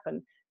would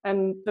happen?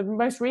 And the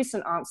most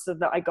recent answer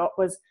that I got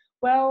was,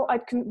 well,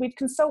 we'd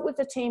consult with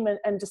the team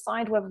and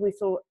decide whether we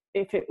thought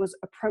if it was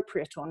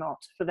appropriate or not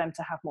for them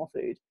to have more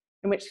food.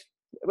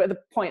 At the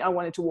point I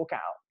wanted to walk out,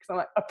 because I'm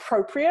like,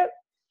 appropriate?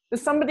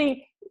 There's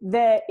somebody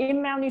there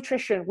in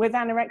malnutrition with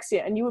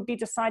anorexia, and you would be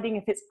deciding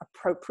if it's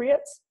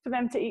appropriate for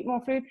them to eat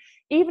more food,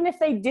 even if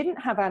they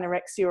didn't have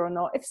anorexia or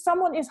not. If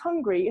someone is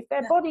hungry, if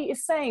their body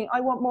is saying,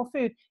 I want more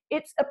food,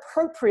 it's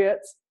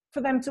appropriate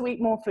for them to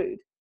eat more food.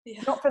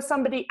 Yeah. Not for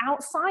somebody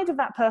outside of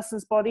that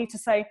person's body to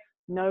say,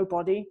 no,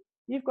 body,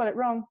 you've got it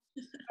wrong.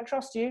 I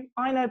trust you.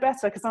 I know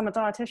better because I'm a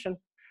dietitian.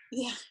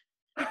 Yeah.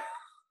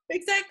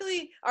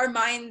 Exactly. Our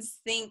minds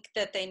think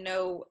that they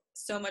know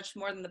so much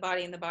more than the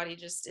body, and the body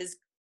just is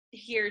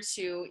here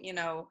to,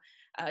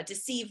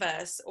 deceive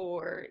us,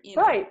 or,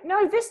 Right.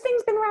 No, this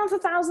thing's been around for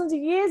thousands of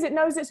years. It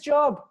knows its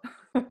job.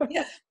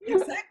 Yeah,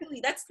 exactly.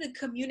 That's the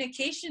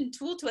communication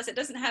tool to us. It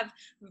doesn't have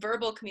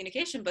verbal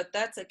communication, but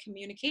that's a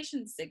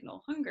communication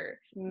signal, hunger.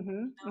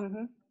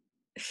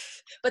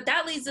 But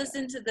that leads us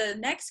into the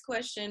next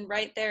question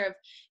right there, of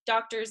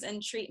doctors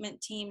and treatment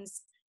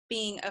teams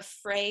being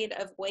afraid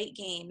of weight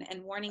gain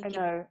and warning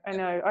people. I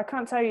know. I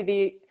can't tell you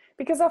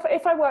because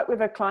if I work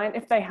with a client,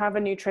 if they have a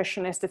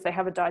nutritionist, if they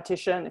have a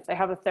dietitian, if they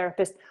have a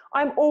therapist,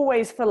 I'm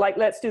always for like,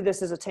 let's do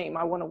this as a team.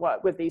 I want to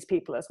work with these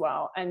people as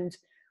well. And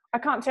I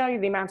can't tell you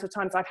the amount of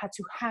times I've had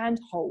to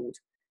handhold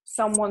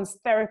someone's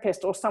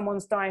therapist or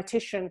someone's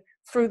dietitian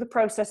through the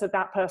process of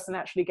that person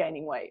actually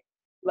gaining weight.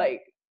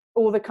 Like,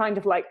 all the kind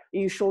of like, are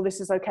you sure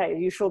this is okay? Are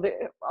you sure that,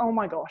 oh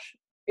my gosh,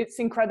 it's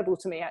incredible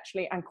to me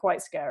actually, and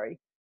quite scary.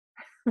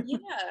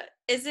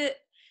 Yeah.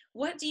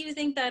 What do you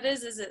think that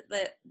is? Is it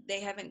that they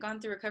haven't gone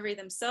through recovery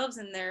themselves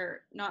and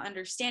they're not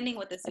understanding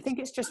what this is? I think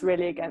it's just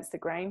really against the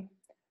grain,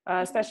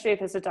 especially if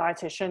there's a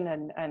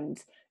dietitian,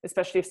 and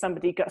especially if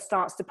somebody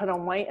starts to put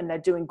on weight and they're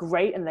doing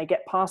great and they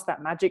get past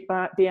that magic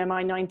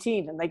BMI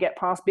 19 and they get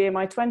past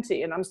BMI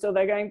 20, and I'm still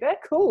there going, they're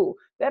cool.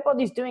 Their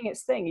body's doing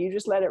its thing. You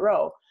just let it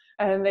roll.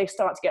 And they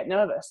start to get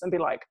nervous and be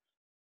like,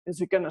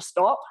 is it going to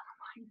stop?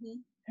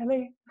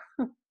 Really?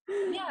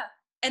 Yeah.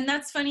 And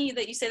that's funny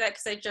that you say that,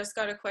 because I just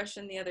got a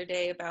question the other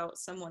day about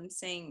someone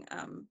saying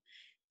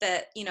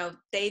that,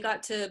 they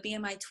got to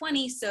BMI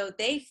 20, so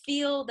they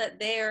feel that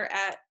they're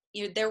at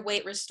their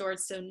weight restored.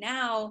 So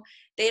now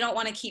they don't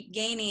want to keep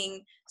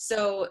gaining.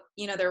 So,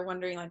 they're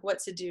wondering like what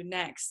to do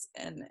next.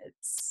 And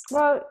it's...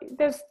 Well,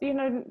 there's,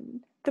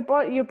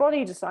 your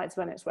body decides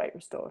when it's weight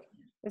restored.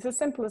 It's as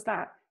simple as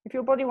that. If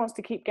your body wants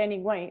to keep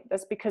gaining weight,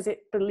 that's because it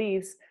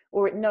believes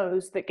or it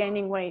knows that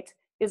gaining weight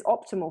is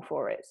optimal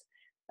for it.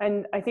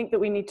 And I think that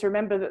we need to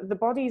remember that the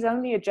body's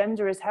only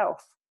agenda is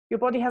health. Your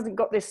body hasn't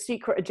got this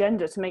secret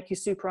agenda to make you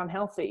super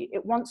unhealthy.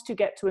 It wants to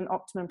get to an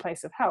optimum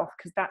place of health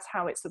because that's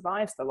how it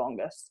survives the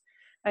longest.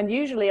 And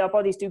usually our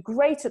bodies do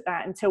great at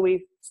that until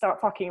we start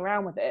fucking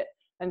around with it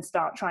and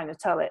start trying to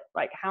tell it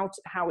like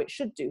how it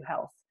should do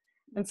health.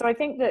 And so I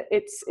think that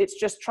it's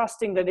just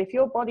trusting that if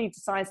your body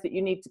decides that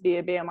you need to be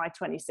a BMI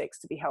 26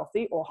 to be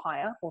healthy, or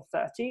higher, or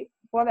 30,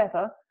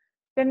 whatever,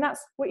 then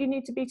that's what you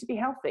need to be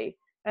healthy.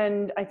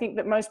 And I think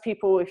that most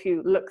people, if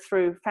you look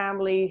through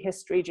family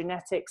history,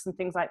 genetics, and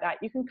things like that,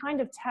 you can kind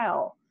of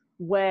tell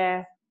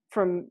where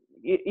from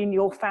in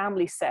your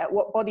family set,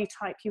 what body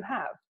type you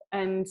have.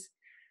 And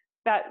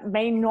that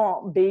may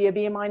not be a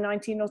BMI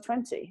 19 or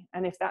 20.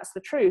 And if that's the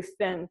truth,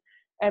 then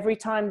every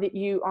time that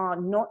you are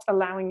not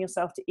allowing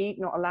yourself to eat,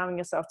 not allowing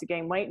yourself to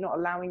gain weight, not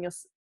allowing your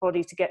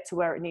body to get to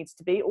where it needs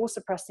to be, or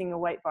suppressing your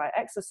weight via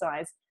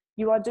exercise,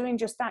 you are doing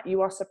just that.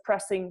 You are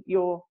suppressing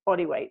your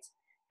body weight.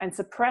 And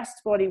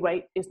suppressed body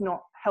weight is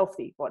not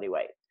healthy body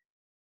weight.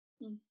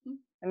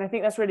 And I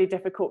think that's really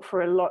difficult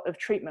for a lot of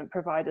treatment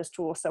providers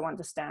to also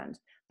understand,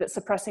 that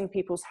suppressing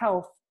people's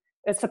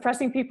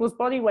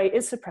body weight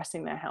is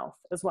suppressing their health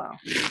as well.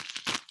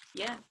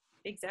 Yeah,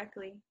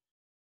 exactly.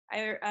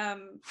 I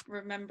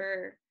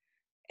remember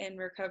in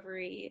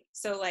recovery,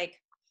 so like,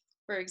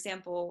 for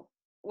example,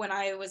 when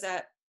I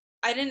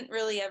didn't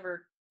really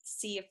ever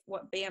see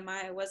what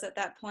BMI I was at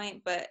that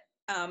point, but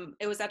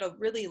it was at a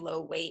really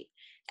low weight.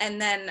 And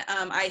then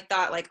I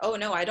thought like, oh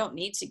no, I don't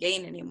need to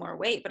gain any more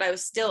weight, but I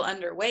was still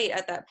underweight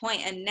at that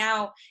point. And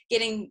now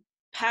getting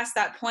past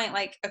that point,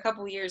 like a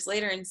couple years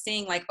later, and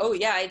seeing like, oh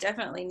yeah, I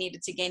definitely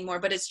needed to gain more.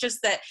 But it's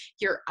just that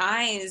your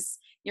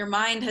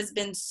mind has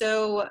been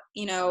so,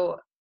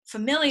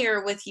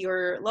 familiar with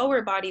your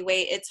lower body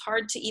weight, it's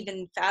hard to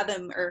even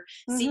fathom or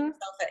see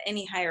yourself at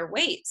any higher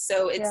weight.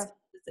 So it's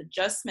this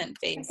adjustment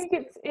phase. I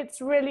think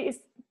it's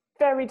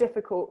very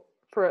difficult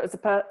for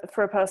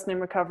a person in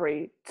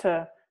recovery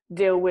to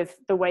deal with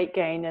the weight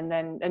gain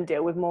and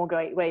deal with more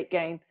weight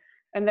gain.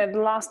 And then the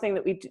last thing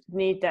that we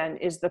need then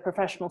is the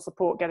professional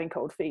support getting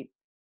cold feet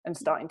and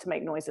starting to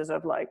make noises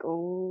of like,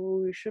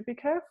 oh, you should be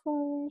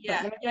careful.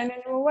 Don't want to gain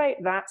any more weight.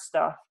 That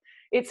stuff.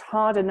 It's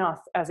hard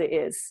enough as it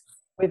is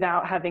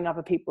without having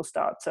other people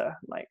start to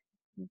like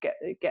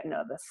get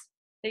nervous.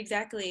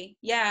 Exactly.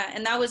 Yeah.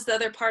 And that was the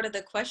other part of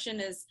the question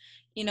is,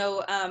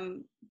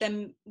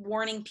 them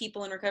warning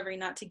people in recovery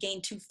not to gain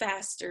too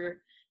fast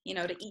or,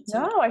 to eat too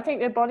much. No, I think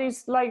their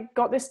body's like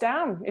got this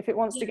down. If it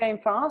wants to gain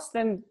fast,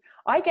 then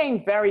I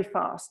gain very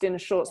fast in a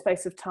short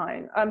space of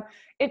time.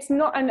 It's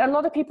not, and a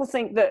lot of people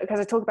think that, because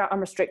I talk about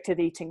unrestricted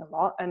eating a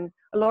lot, and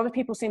a lot of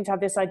people seem to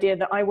have this idea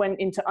that I went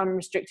into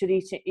unrestricted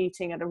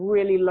eating at a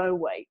really low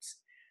weight.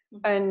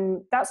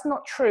 And that's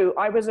not true.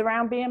 I was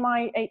around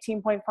BMI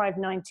 18.5,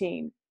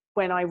 19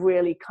 when I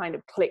really kind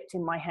of clicked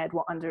in my head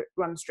what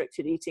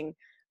unrestricted eating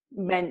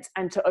meant,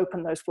 and to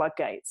open those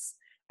floodgates.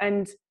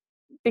 And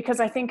because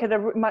I think at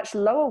a much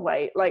lower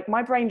weight, like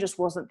my brain just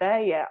wasn't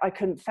there yet. I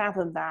couldn't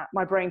fathom that.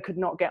 My brain could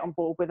not get on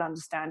board with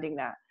understanding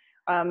that.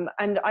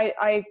 And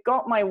I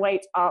got my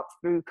weight up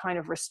through kind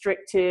of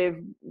restrictive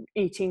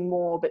eating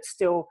more, but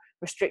still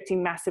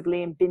restricting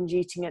massively and binge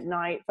eating at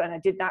night. And I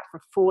did that for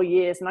 4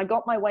 years. And I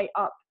got my weight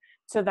up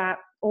to that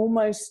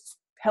almost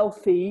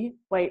healthy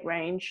weight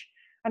range.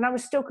 And I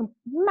was still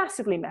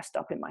massively messed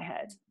up in my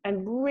head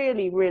and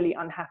really, really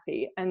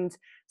unhappy. And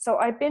so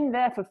I've been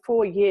there for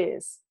 4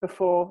 years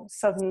before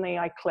suddenly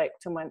I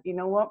clicked and went, you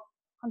know what?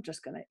 I'm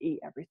just going to eat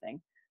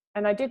everything.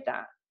 And I did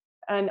that.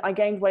 And I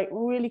gained weight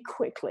really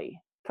quickly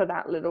for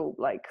that little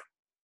like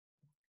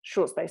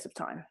short space of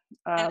time.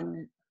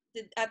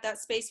 At that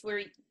space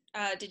where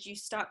did you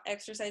stop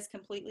exercise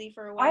completely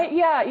for a while?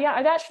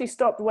 I'd actually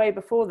stopped way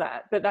before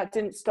that, but that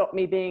didn't stop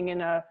me being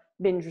in a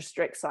binge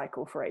restrict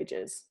cycle for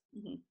ages.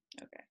 Mm-hmm.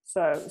 Okay.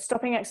 So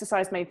stopping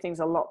exercise made things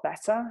a lot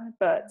better,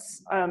 but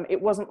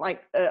it wasn't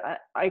like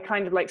I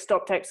kind of like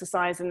stopped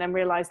exercise and then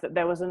realized that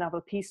there was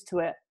another piece to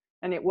it,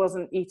 and it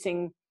wasn't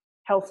eating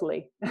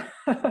healthily.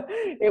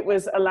 It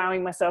was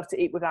allowing myself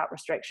to eat without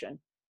restriction.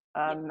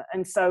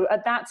 And so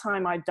at that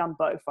time I'd done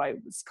both. I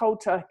was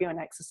cold turkey on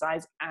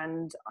exercise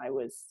and I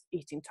was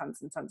eating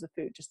tons and tons of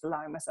food, just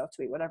allowing myself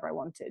to eat whatever I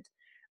wanted.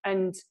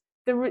 And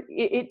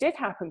it did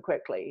happen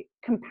quickly,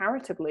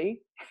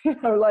 comparatively.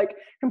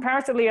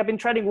 Comparatively, I've been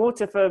treading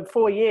water for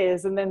 4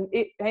 years, and then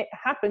it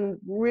happened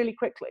really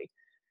quickly.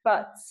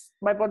 But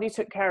my body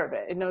took care of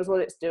it. It knows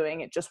what it's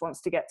doing. It just wants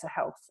to get to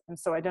health. And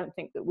so I don't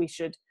think that we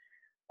should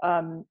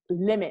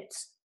limit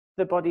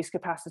the body's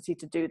capacity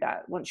to do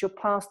that. Once you're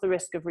past the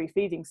risk of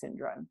refeeding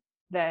syndrome,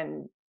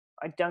 then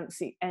I don't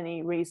see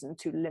any reason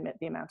to limit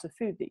the amount of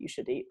food that you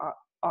should eat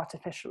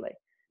artificially.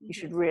 You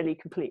should really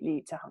completely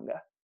eat to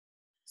hunger.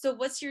 So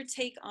what's your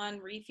take on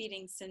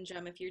refeeding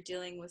syndrome if you're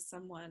dealing with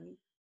someone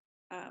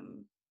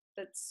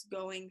that's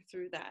going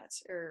through that?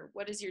 Or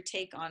what is your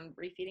take on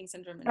refeeding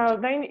syndrome?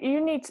 You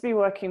need to be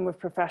working with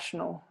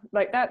professional.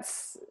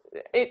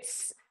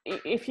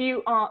 If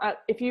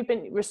you've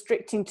been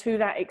restricting to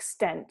that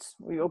extent,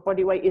 your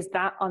body weight is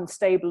that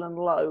unstable and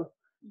low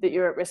that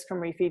you're at risk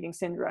from refeeding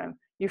syndrome,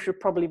 you should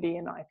probably be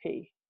in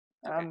IP.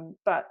 Okay.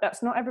 But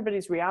that's not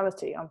everybody's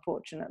reality,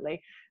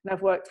 unfortunately. And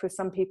I've worked with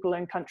some people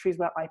in countries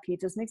where IP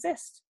doesn't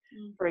exist,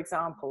 for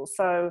example.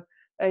 So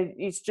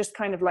it's just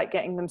kind of like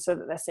getting them so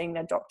that they're seeing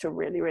their doctor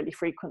really, really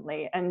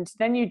frequently. And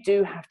then you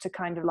do have to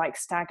kind of like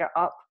stagger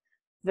up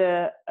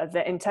the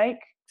intake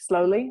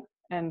slowly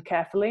and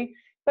carefully.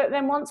 But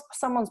then once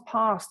someone's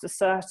passed a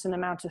certain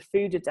amount of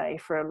food a day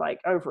for like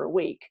over a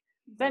week,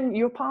 then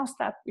you're past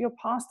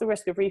the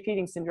risk of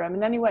refeeding syndrome.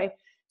 And anyway,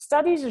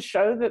 studies have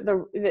shown that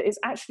it's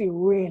actually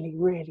really,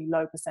 really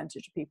low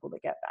percentage of people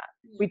that get that.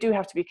 We do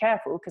have to be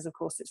careful because, of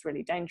course, it's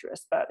really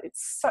dangerous, but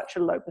it's such a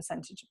low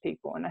percentage of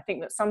people. And I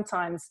think that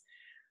sometimes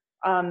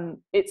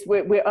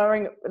we're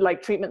erring,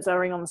 like treatment's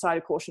erring on the side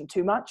of caution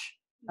too much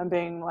and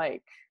being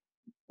like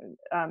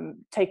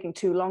taking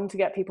too long to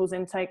get people's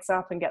intakes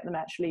up and get them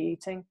actually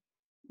eating.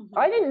 Mm-hmm.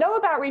 I didn't know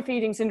about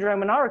refeeding syndrome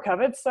when I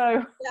recovered,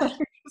 so yeah.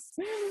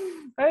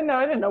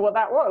 I didn't know what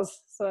that was.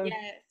 So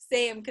yeah,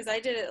 same, because I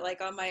did it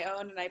like on my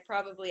own, and I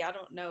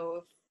don't know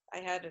if I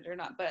had it or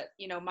not, but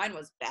mine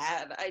was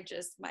bad.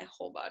 My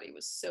whole body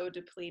was so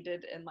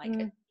depleted and like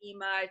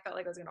edema. I felt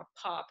like I was gonna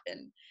pop,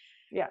 and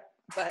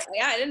but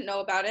I didn't know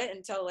about it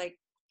until like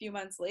a few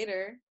months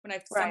later when I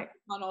saw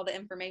on all the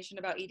information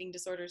about eating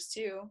disorders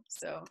too.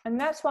 So, and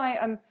that's why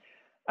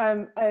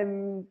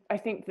I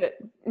think that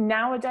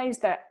nowadays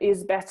there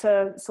is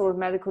better sort of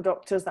medical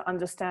doctors that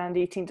understand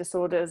eating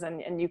disorders,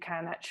 and you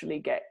can actually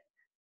get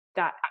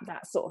that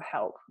sort of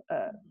help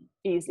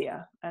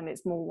easier, and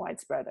it's more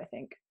widespread, I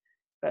think.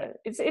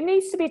 But it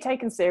needs to be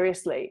taken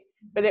seriously,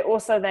 but it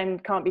also then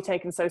can't be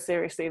taken so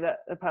seriously that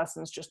the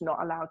person's just not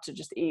allowed to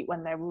just eat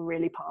when they're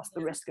really past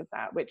the risk of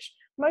that, which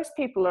most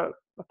people are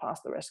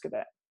past the risk of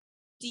it.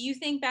 Do you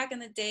think back in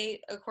the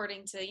day,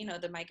 according to,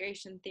 the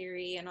migration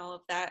theory and all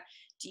of that,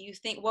 do you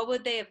think, what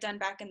would they have done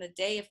back in the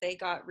day if they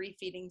got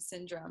refeeding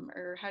syndrome?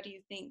 Or how do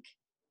you think?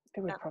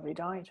 They would have probably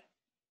died.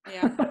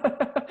 Yeah.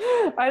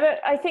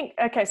 I think,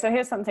 okay, so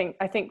here's something.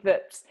 I think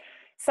that,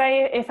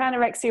 say if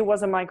anorexia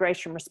was a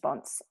migration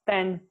response,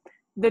 then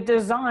the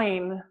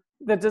design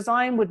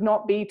would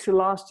not be to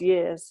last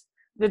years.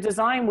 The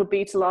design would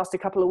be to last a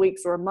couple of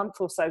weeks or a month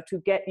or so to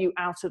get you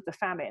out of the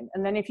famine.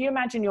 And then if you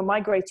imagine you're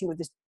migrating with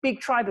this big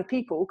tribe of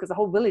people, because the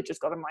whole village has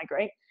got to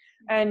migrate,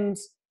 and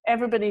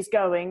everybody's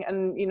going,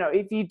 and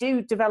if you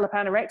do develop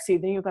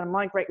anorexia, then you're going to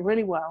migrate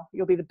really well.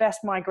 You'll be the best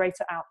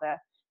migrator out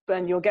there,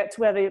 and you'll get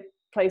to where the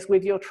place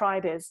with your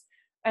tribe is.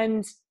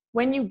 And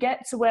when you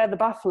get to where the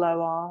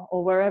buffalo are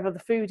or wherever the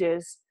food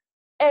is,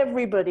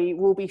 everybody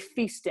will be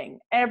feasting.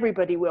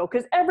 Everybody will,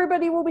 because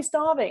everybody will be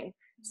starving.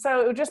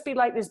 So it will just be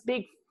like this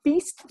big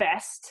feast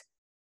fest.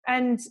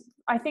 And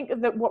I think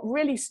that what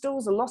really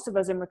stalls a lot of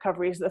us in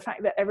recovery is the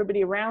fact that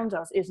everybody around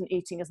us isn't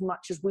eating as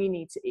much as we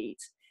need to eat,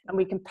 and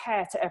we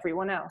compare to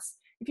everyone else.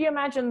 If you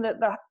imagine that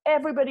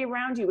everybody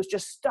around you was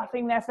just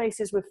stuffing their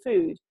faces with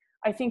food,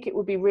 I think it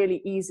would be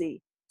really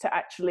easy to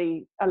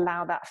actually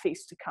allow that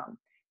feast to come.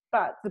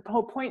 But the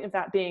whole point of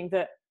that being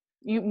that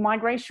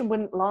migration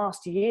wouldn't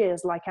last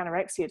years like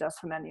anorexia does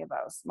for many of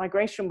us.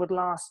 Migration would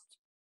last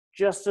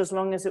just as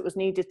long as it was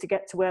needed to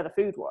get to where the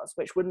food was,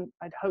 which wouldn't,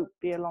 I'd hope,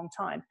 be a long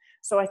time.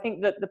 So I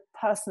think that the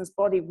person's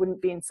body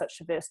wouldn't be in such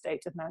a severe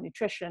state of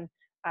malnutrition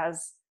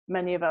as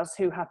many of us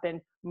who have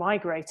been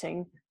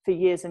migrating for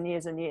years and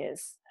years and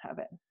years have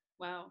it.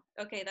 Wow.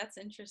 Okay, that's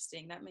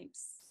interesting. That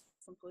makes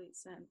complete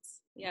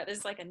sense. Yeah,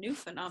 there's like a new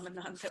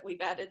phenomenon that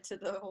we've added to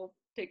the whole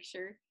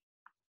picture.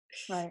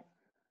 Right.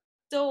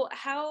 So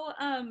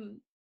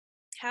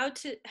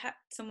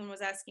someone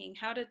was asking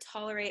how to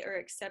tolerate or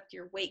accept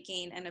your weight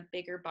gain and a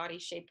bigger body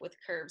shape with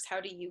curves.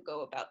 How do you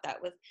go about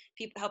that with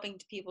people, helping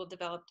people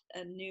develop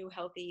a new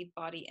healthy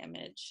body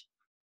image?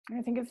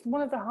 I think it's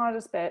one of the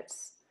hardest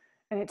bits,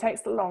 and it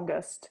takes the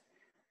longest.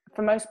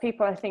 For most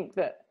people, I think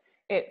that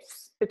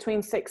it's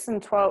between 6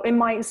 and 12, in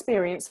my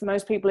experience, for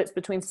most people, it's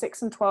between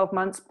 6 and 12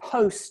 months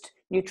post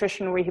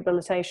nutritional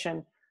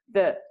rehabilitation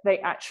that they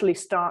actually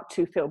start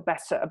to feel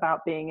better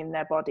about being in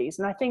their bodies.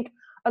 And I think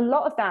a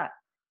lot of that,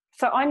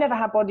 so I never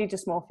had body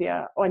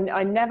dysmorphia, or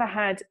I never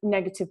had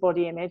negative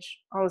body image.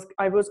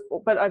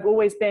 But I've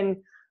always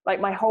been like,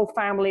 my whole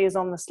family is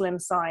on the slim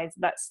side.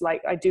 That's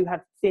like, I do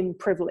have thin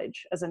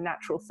privilege as a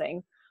natural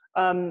thing.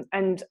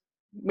 And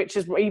which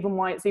is even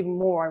why it's even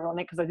more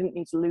ironic, because I didn't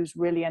need to lose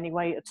really any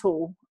weight at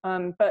all.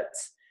 But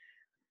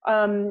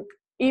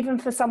even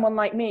for someone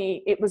like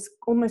me, it was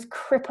almost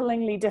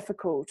cripplingly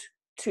difficult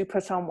to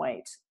put on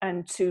weight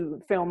and to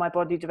feel my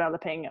body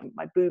developing and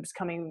my boobs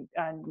coming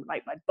and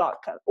like my butt.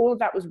 All of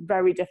that was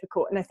very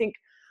difficult. And I think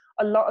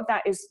a lot of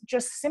that is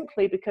just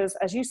simply because,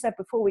 as you said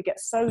before, we get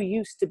so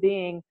used to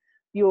being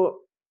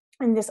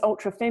in this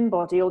ultra thin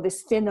body or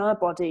this thinner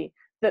body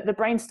that the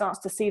brain starts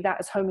to see that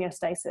as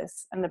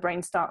homeostasis, and the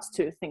brain starts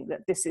to think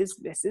that this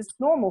is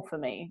normal for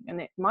me, and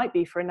it might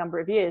be for a number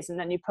of years. And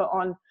then you put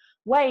on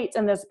weight,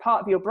 and there's a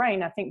part of your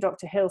brain, I think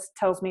Dr. Hill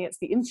tells me it's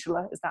the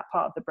insula, is that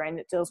part of the brain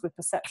that deals with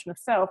perception of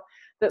self,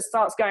 that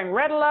starts going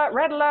red alert,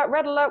 red alert,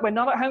 red alert, we're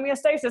not at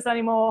homeostasis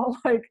anymore.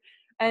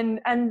 When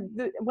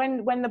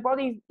the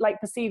body like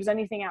perceives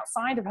anything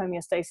outside of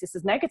homeostasis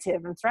as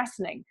negative and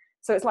threatening,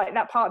 so it's like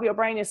that part of your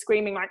brain is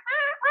screaming like,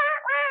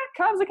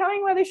 carbs are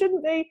coming where they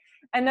shouldn't be.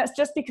 And that's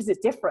just because it's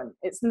different.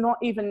 It's not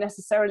even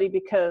necessarily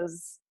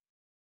because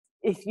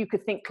if you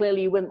could think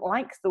clearly you wouldn't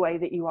like the way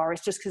that you are.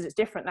 It's just because it's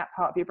different. That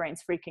part of your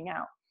brain's freaking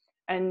out.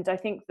 And I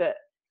think that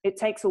it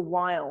takes a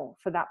while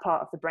for that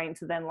part of the brain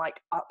to then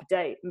like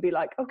update and be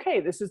like, okay,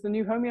 this is the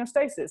new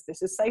homeostasis.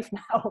 This is safe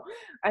now.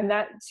 And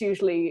that's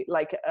usually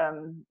like,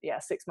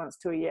 6 months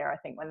to a year, I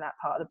think, when that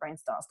part of the brain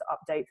starts to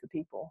update for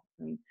people.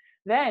 And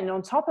then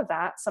on top of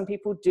that, some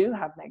people do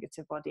have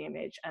negative body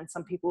image, and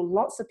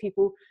lots of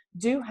people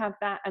do have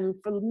that. And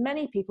for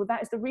many people,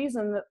 that is the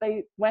reason that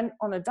they went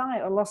on a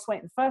diet or lost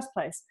weight in the first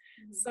place.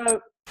 Mm-hmm.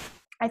 So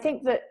I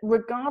think that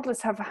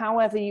regardless of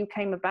however you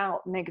came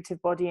about negative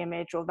body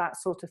image or that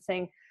sort of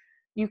thing,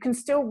 you can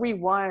still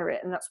rewire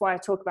it. And that's why I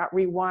talk about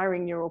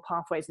rewiring neural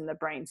pathways in the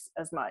brain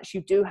as much.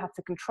 You do have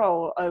to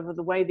control over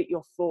the way that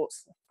your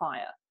thoughts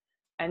fire.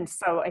 And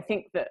so I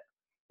think that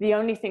the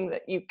only thing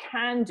that you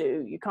can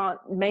do, you can't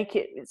make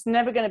it, it's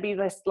never going to be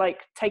this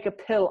like take a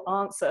pill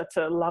answer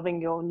to loving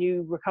your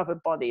new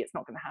recovered body. It's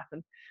not going to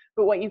happen.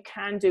 But what you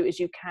can do is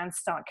you can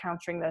start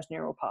countering those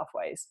neural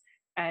pathways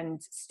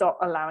and stop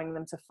allowing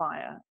them to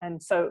fire.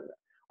 And so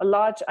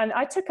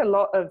I took a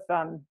lot of,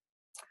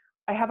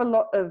 I have a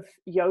lot of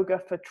yoga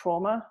for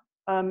trauma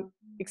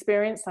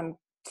experience.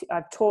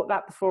 I've taught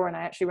that before, and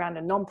I actually ran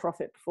a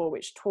nonprofit before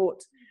which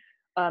taught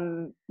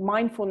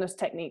mindfulness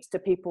techniques to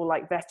people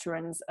like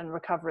veterans and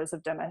recoverers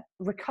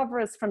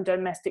from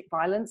domestic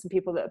violence and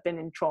people that have been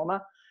in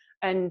trauma.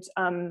 And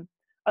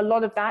a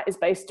lot of that is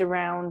based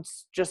around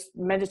just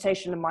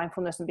meditation and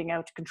mindfulness and being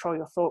able to control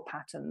your thought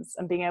patterns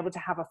and being able to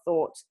have a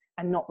thought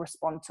and not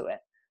respond to it.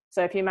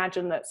 So if you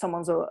imagine that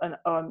someone's an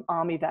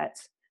army vet,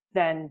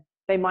 then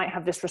they might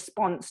have this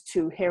response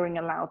to hearing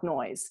a loud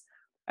noise.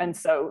 And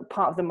so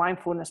part of the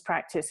mindfulness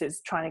practice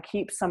is trying to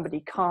keep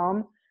somebody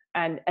calm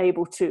and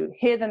able to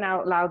hear the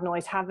loud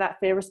noise, have that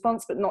fear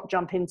response, but not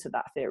jump into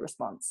that fear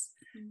response.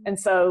 Mm-hmm. And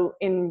so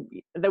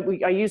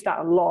I use that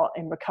a lot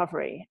in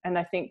recovery. And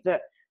I think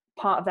that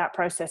part of that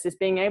process is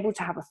being able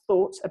to have a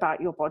thought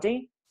about your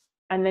body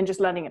and then just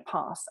letting it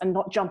pass and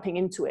not jumping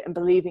into it and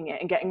believing it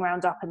and getting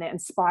wound up in it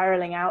and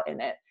spiraling out in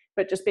it,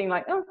 but just being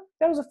like, oh,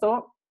 there was a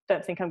thought.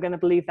 Don't think I'm going to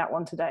believe that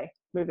one today.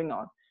 Moving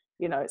on.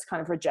 It's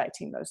kind of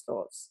rejecting those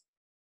thoughts.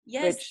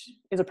 Yes. Which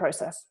is a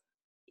process.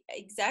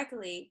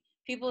 Exactly.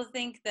 People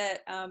think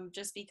that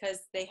just because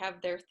they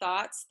have their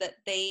thoughts that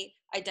they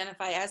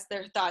identify as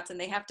their thoughts and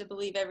they have to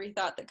believe every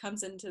thought that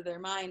comes into their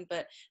mind.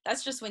 But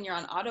that's just when you're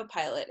on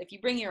autopilot. If you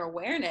bring your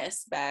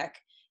awareness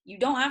back, you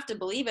don't have to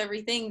believe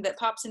everything that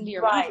pops into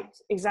your mind. Right,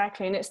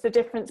 exactly. And it's the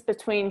difference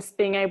between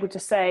being able to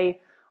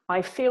say,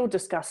 I feel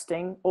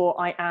disgusting or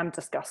I am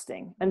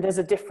disgusting. And there's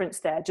a difference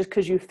there. Just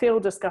because you feel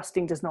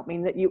disgusting does not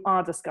mean that you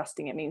are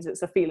disgusting. It means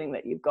it's a feeling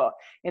that you've got.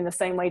 In the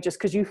same way, just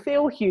because you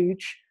feel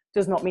huge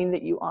does not mean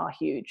that you are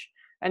huge.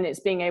 And it's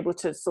being able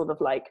to sort of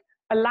like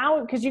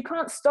allow, because you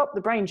can't stop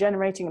the brain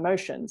generating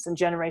emotions and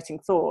generating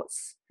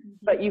thoughts,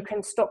 but you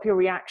can stop your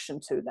reaction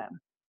to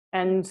them.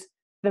 And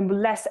the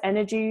less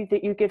energy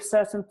that you give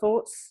certain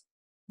thoughts,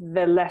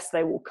 the less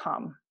they will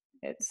come.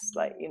 It's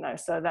like, you know,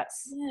 so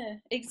that's, yeah,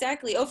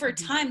 exactly. Over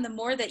time, the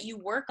more that you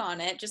work on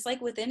it, just like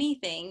with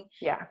anything,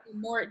 yeah, the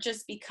more it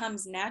just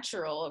becomes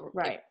natural.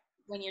 right.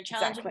 When you're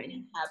challenging Exactly.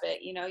 any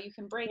habit, you know, you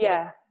can break it.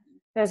 Yeah.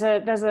 There's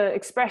a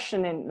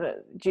expression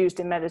used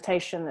in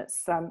meditation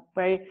that's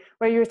where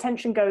your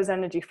attention goes,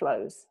 energy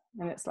flows.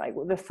 And it's like,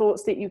 well, the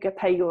thoughts that you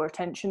pay your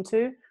attention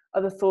to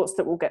are the thoughts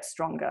that will get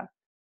stronger.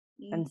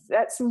 And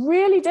that's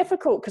really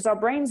difficult because our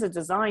brains are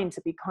designed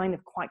to be kind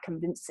of quite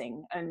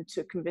convincing and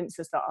to convince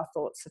us that our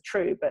thoughts are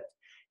true. But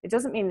it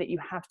doesn't mean that you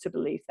have to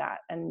believe that.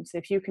 And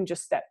if you can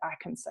just step back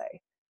and say,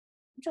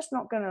 I'm just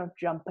not going to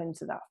jump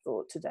into that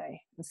thought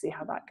today and see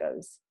how that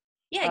goes.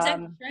 Yeah,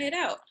 exactly. Try it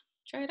out.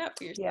 Try it out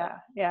for yourself.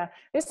 Yeah.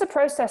 It's a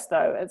process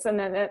though.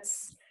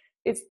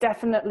 It's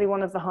definitely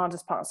one of the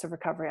hardest parts of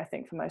recovery, I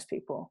think, for most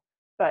people.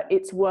 But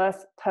it's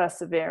worth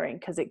persevering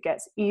because it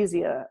gets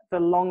easier the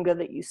longer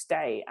that you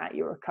stay at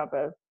your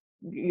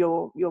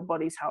your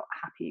body's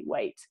happy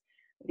weight,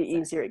 the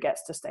easier it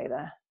gets to stay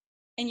there.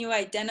 And you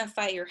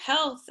identify your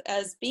health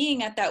as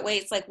being at that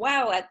weight. It's like,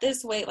 wow, at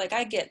this weight, like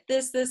I get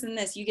this, and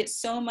this. You get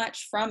so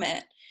much from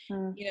it.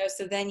 You know,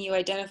 so then you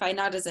identify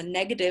not as a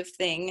negative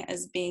thing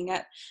as being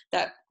at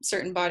that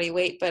certain body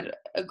weight, but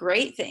a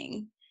great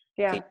thing.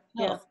 Yeah.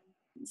 Health,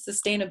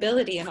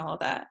 sustainability and all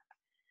that.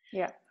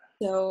 Yeah.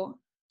 So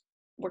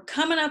we're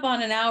coming up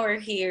on an hour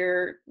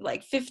here,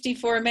 like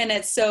 54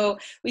 minutes. So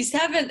we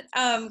haven't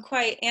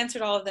quite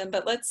answered all of them,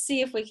 but let's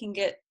see if we can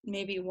get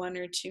maybe one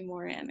or two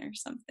more in or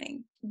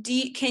something.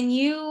 Can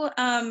you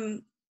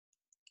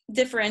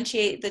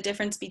differentiate the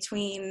difference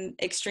between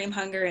extreme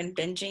hunger and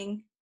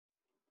binging?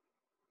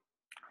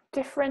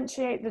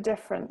 Differentiate the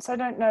difference. I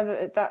don't know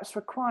that that's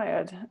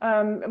required.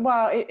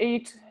 Well,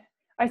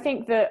 I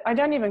think that I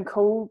don't even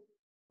call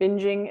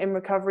binging in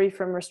recovery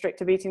from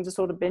restrictive eating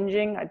disorder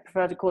binging. I'd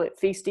prefer to call it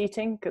feast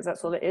eating because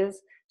that's what it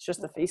is. It's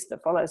just a feast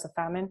that follows a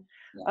famine.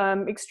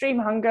 Extreme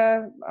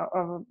hunger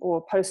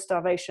or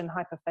post-starvation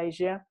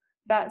hyperphagia,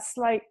 that's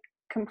like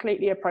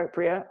completely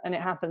appropriate, and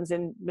it happens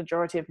in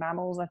majority of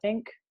mammals, I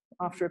think.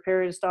 After a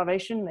period of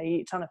starvation, they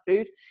eat a ton of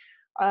food.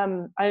 I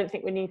don't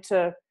think we need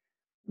to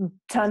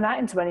turn that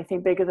into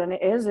anything bigger than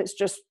it is. It's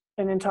just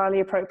an entirely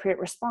appropriate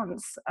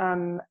response.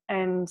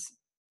 And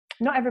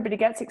not everybody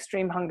gets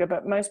extreme hunger,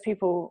 but most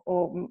people,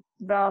 or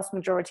vast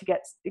majority,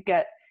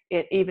 get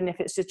it, even if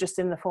it's just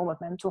in the form of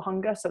mental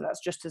hunger. So that's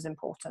just as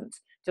important.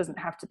 It doesn't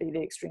have to be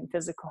the extreme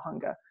physical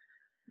hunger.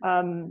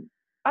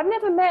 I've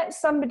never met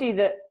somebody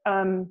that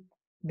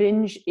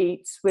binge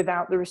eats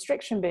without the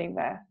restriction being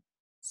there.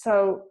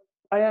 So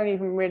I don't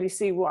even really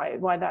see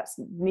why that's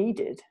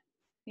needed,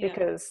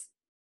 because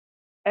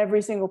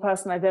every single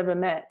person I've ever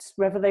met,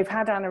 whether they've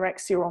had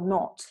anorexia or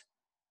not,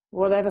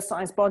 whatever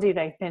size body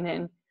they've been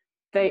in,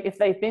 if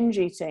they've binge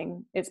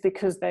eating, it's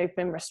because they've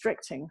been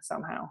restricting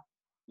somehow,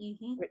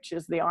 which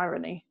is the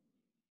irony.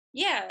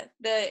 Yeah,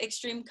 the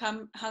extreme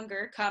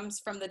hunger comes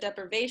from the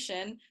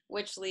deprivation,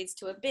 which leads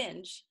to a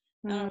binge.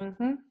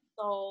 It's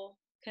all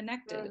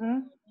connected.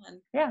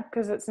 Yeah,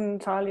 because it's an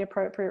entirely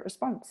appropriate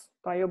response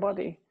by your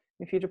body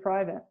if you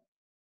deprive it.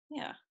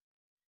 Yeah.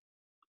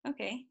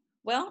 Okay.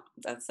 Well,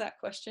 that's that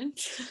question.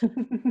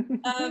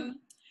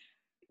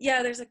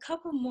 Yeah, there's a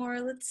couple more.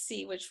 Let's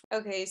see which.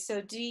 Okay,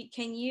 so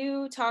can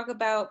you talk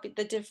about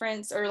the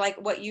difference, or like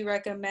what you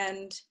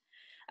recommend,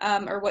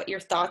 or what your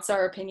thoughts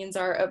are, opinions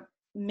are, of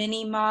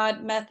Minnie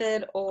mod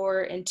method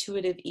or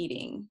intuitive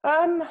eating?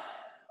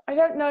 I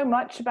don't know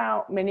much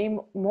about Minnie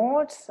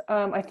mod.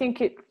 I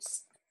think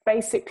it's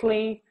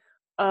basically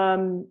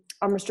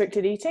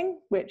unrestricted eating,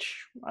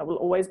 which I will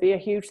always be a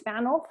huge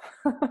fan of.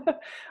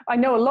 I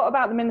know a lot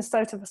about the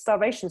Minnesota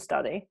starvation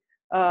study,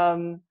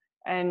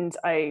 and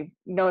I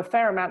know a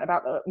fair amount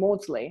about the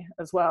Maudsley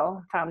as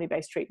well,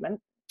 family-based treatment.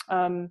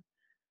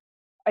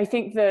 I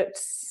think that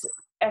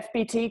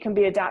FBT can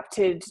be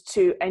adapted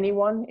to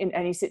anyone in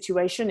any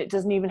situation. It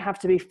doesn't even have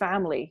to be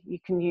family. You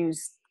can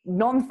use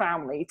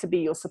non-family to be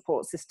your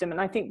support system.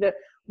 And I think that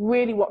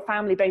really what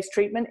family-based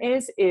treatment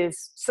is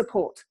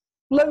support.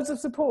 Loads of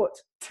support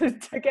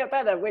to get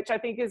better, which I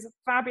think is a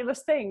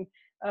fabulous thing.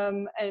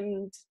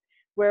 And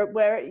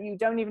where you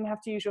don't even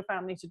have to use your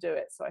family to do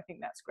it. So I think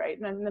that's great.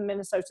 And then the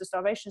Minnesota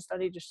starvation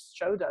study just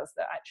showed us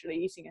that actually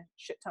eating a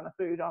shit ton of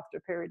food after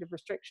a period of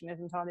restriction is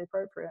entirely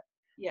appropriate,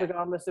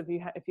 regardless of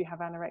if you have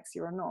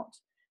anorexia or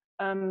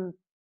not.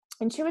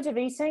 Intuitive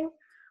eating,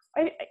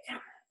 I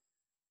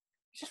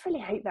just really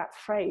hate that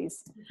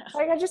phrase.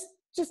 Like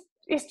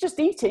it's just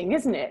eating,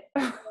 isn't it?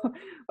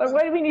 Like,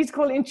 why do we need to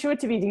call it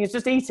intuitive eating? It's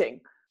just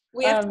eating.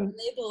 We have to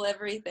label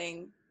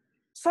everything.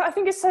 So I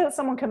think it's so that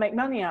someone can make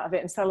money out of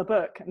it and sell a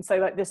book and say,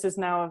 like, this is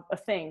now a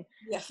thing.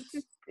 Yeah.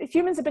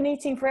 Humans have been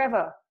eating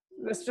forever.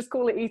 Let's just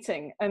call it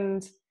eating.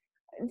 And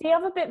the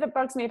other bit that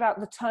bugs me about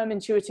the term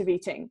intuitive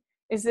eating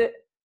is that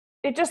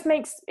it just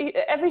makes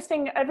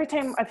everything, every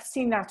time I've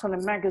seen that on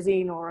a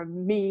magazine or a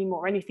meme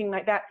or anything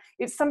like that,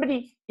 it's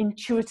somebody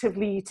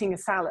intuitively eating a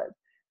salad.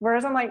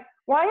 Whereas I'm like,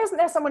 why isn't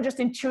there someone just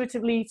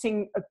intuitively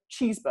eating a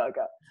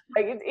cheeseburger?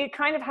 Like it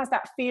kind of has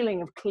that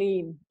feeling of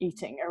clean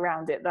eating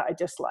around it that I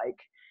dislike.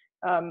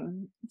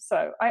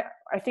 So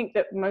I think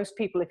that most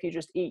people, if you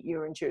just eat,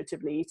 you're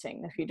intuitively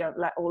eating. If you don't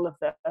let all of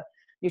the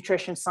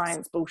nutrition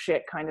science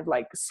bullshit kind of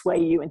like sway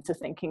you into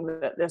thinking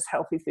that there's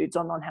healthy foods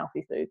or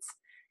non-healthy foods.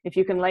 If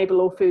you can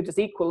label all food as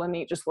equal and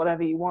eat just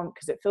whatever you want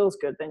because it feels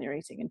good, then you're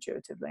eating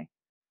intuitively.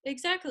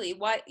 Exactly.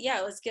 Why?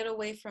 Yeah, let's get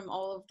away from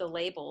all of the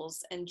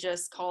labels and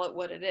just call it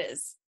what it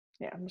is.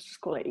 Yeah, let's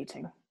just call it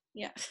eating.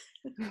 Yeah,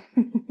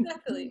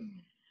 exactly.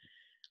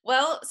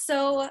 Well,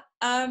 so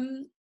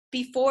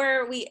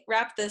before we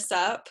wrap this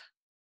up,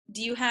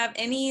 do you have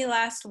any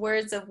last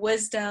words of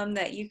wisdom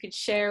that you could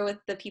share with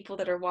the people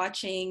that are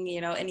watching?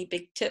 You know, any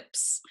big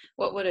tips?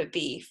 What would it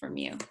be from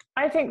you?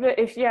 I think that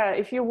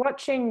if you're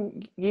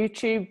watching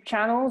YouTube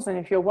channels, and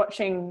if you're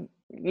watching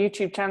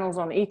YouTube channels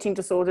on eating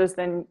disorders,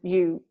 then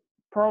you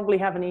probably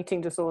have an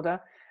eating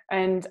disorder.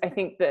 And I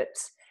think that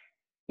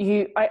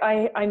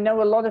I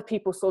know a lot of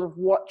people sort of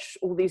watch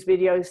all these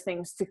videos,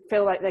 things to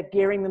feel like they're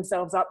gearing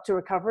themselves up to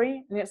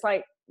recovery. And it's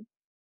like,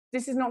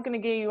 this is not going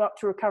to gear you up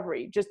to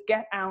recovery. Just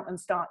get out and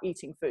start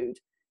eating food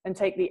and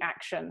take the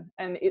action.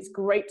 And it's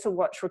great to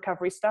watch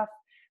recovery stuff,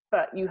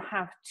 but you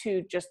have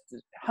to just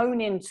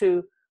hone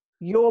into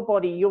your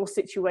body, your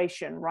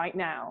situation right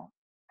now,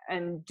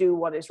 and do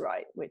what is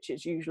right, which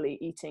is usually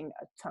eating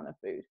a ton of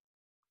food.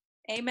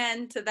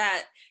 Amen to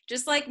that.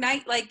 Just like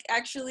Nike, like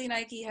actually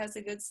Nike has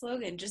a good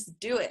slogan, just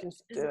do it.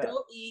 Just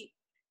go eat,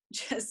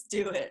 just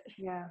do it.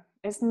 Yeah.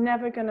 It's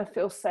never going to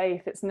feel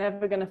safe. It's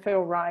never going to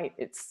feel right.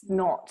 It's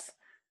not.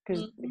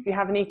 Because if you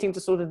have an eating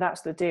disorder,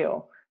 that's the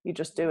deal. You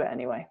just do it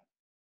anyway.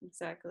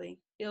 Exactly.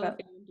 Feel if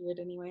you do it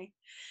anyway.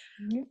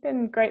 You've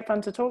been great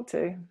fun to talk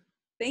to.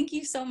 Thank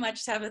you so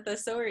much, Tabitha.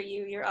 So are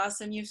you. You're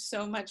awesome. You have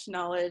so much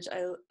knowledge.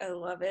 I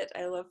love it.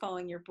 I love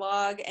following your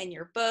blog and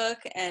your book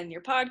and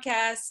your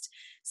podcast.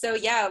 So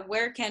yeah,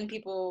 where can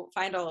people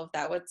find all of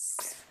that?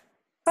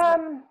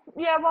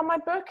 Yeah, well, my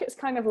book is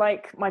kind of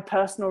like my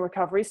personal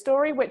recovery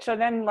story, which I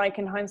then, like,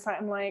 in hindsight,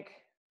 I'm like,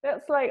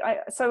 that's like,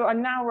 so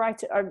I'm now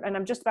writing, and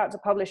I'm just about to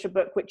publish a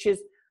book, which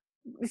is,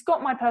 it's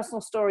got my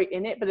personal story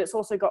in it, but it's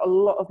also got a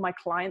lot of my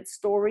clients'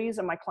 stories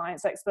and my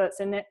clients' experts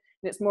in it.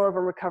 And it's more of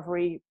a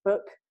recovery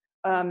book.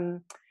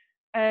 And,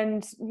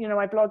 you know,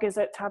 my blog is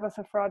at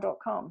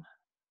tabithafarrar.com.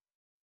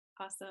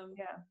 Awesome.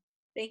 Yeah.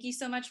 Thank you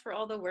so much for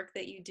all the work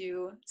that you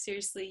do.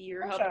 Seriously,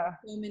 you're helping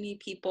so many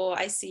people.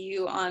 I see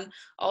you on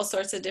all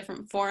sorts of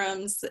different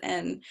forums,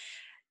 and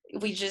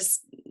we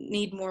just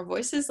need more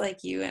voices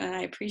like you, and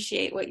I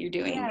appreciate what you're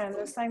doing. Yeah, and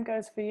the same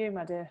goes for you,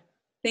 my dear.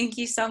 Thank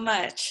you so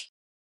much.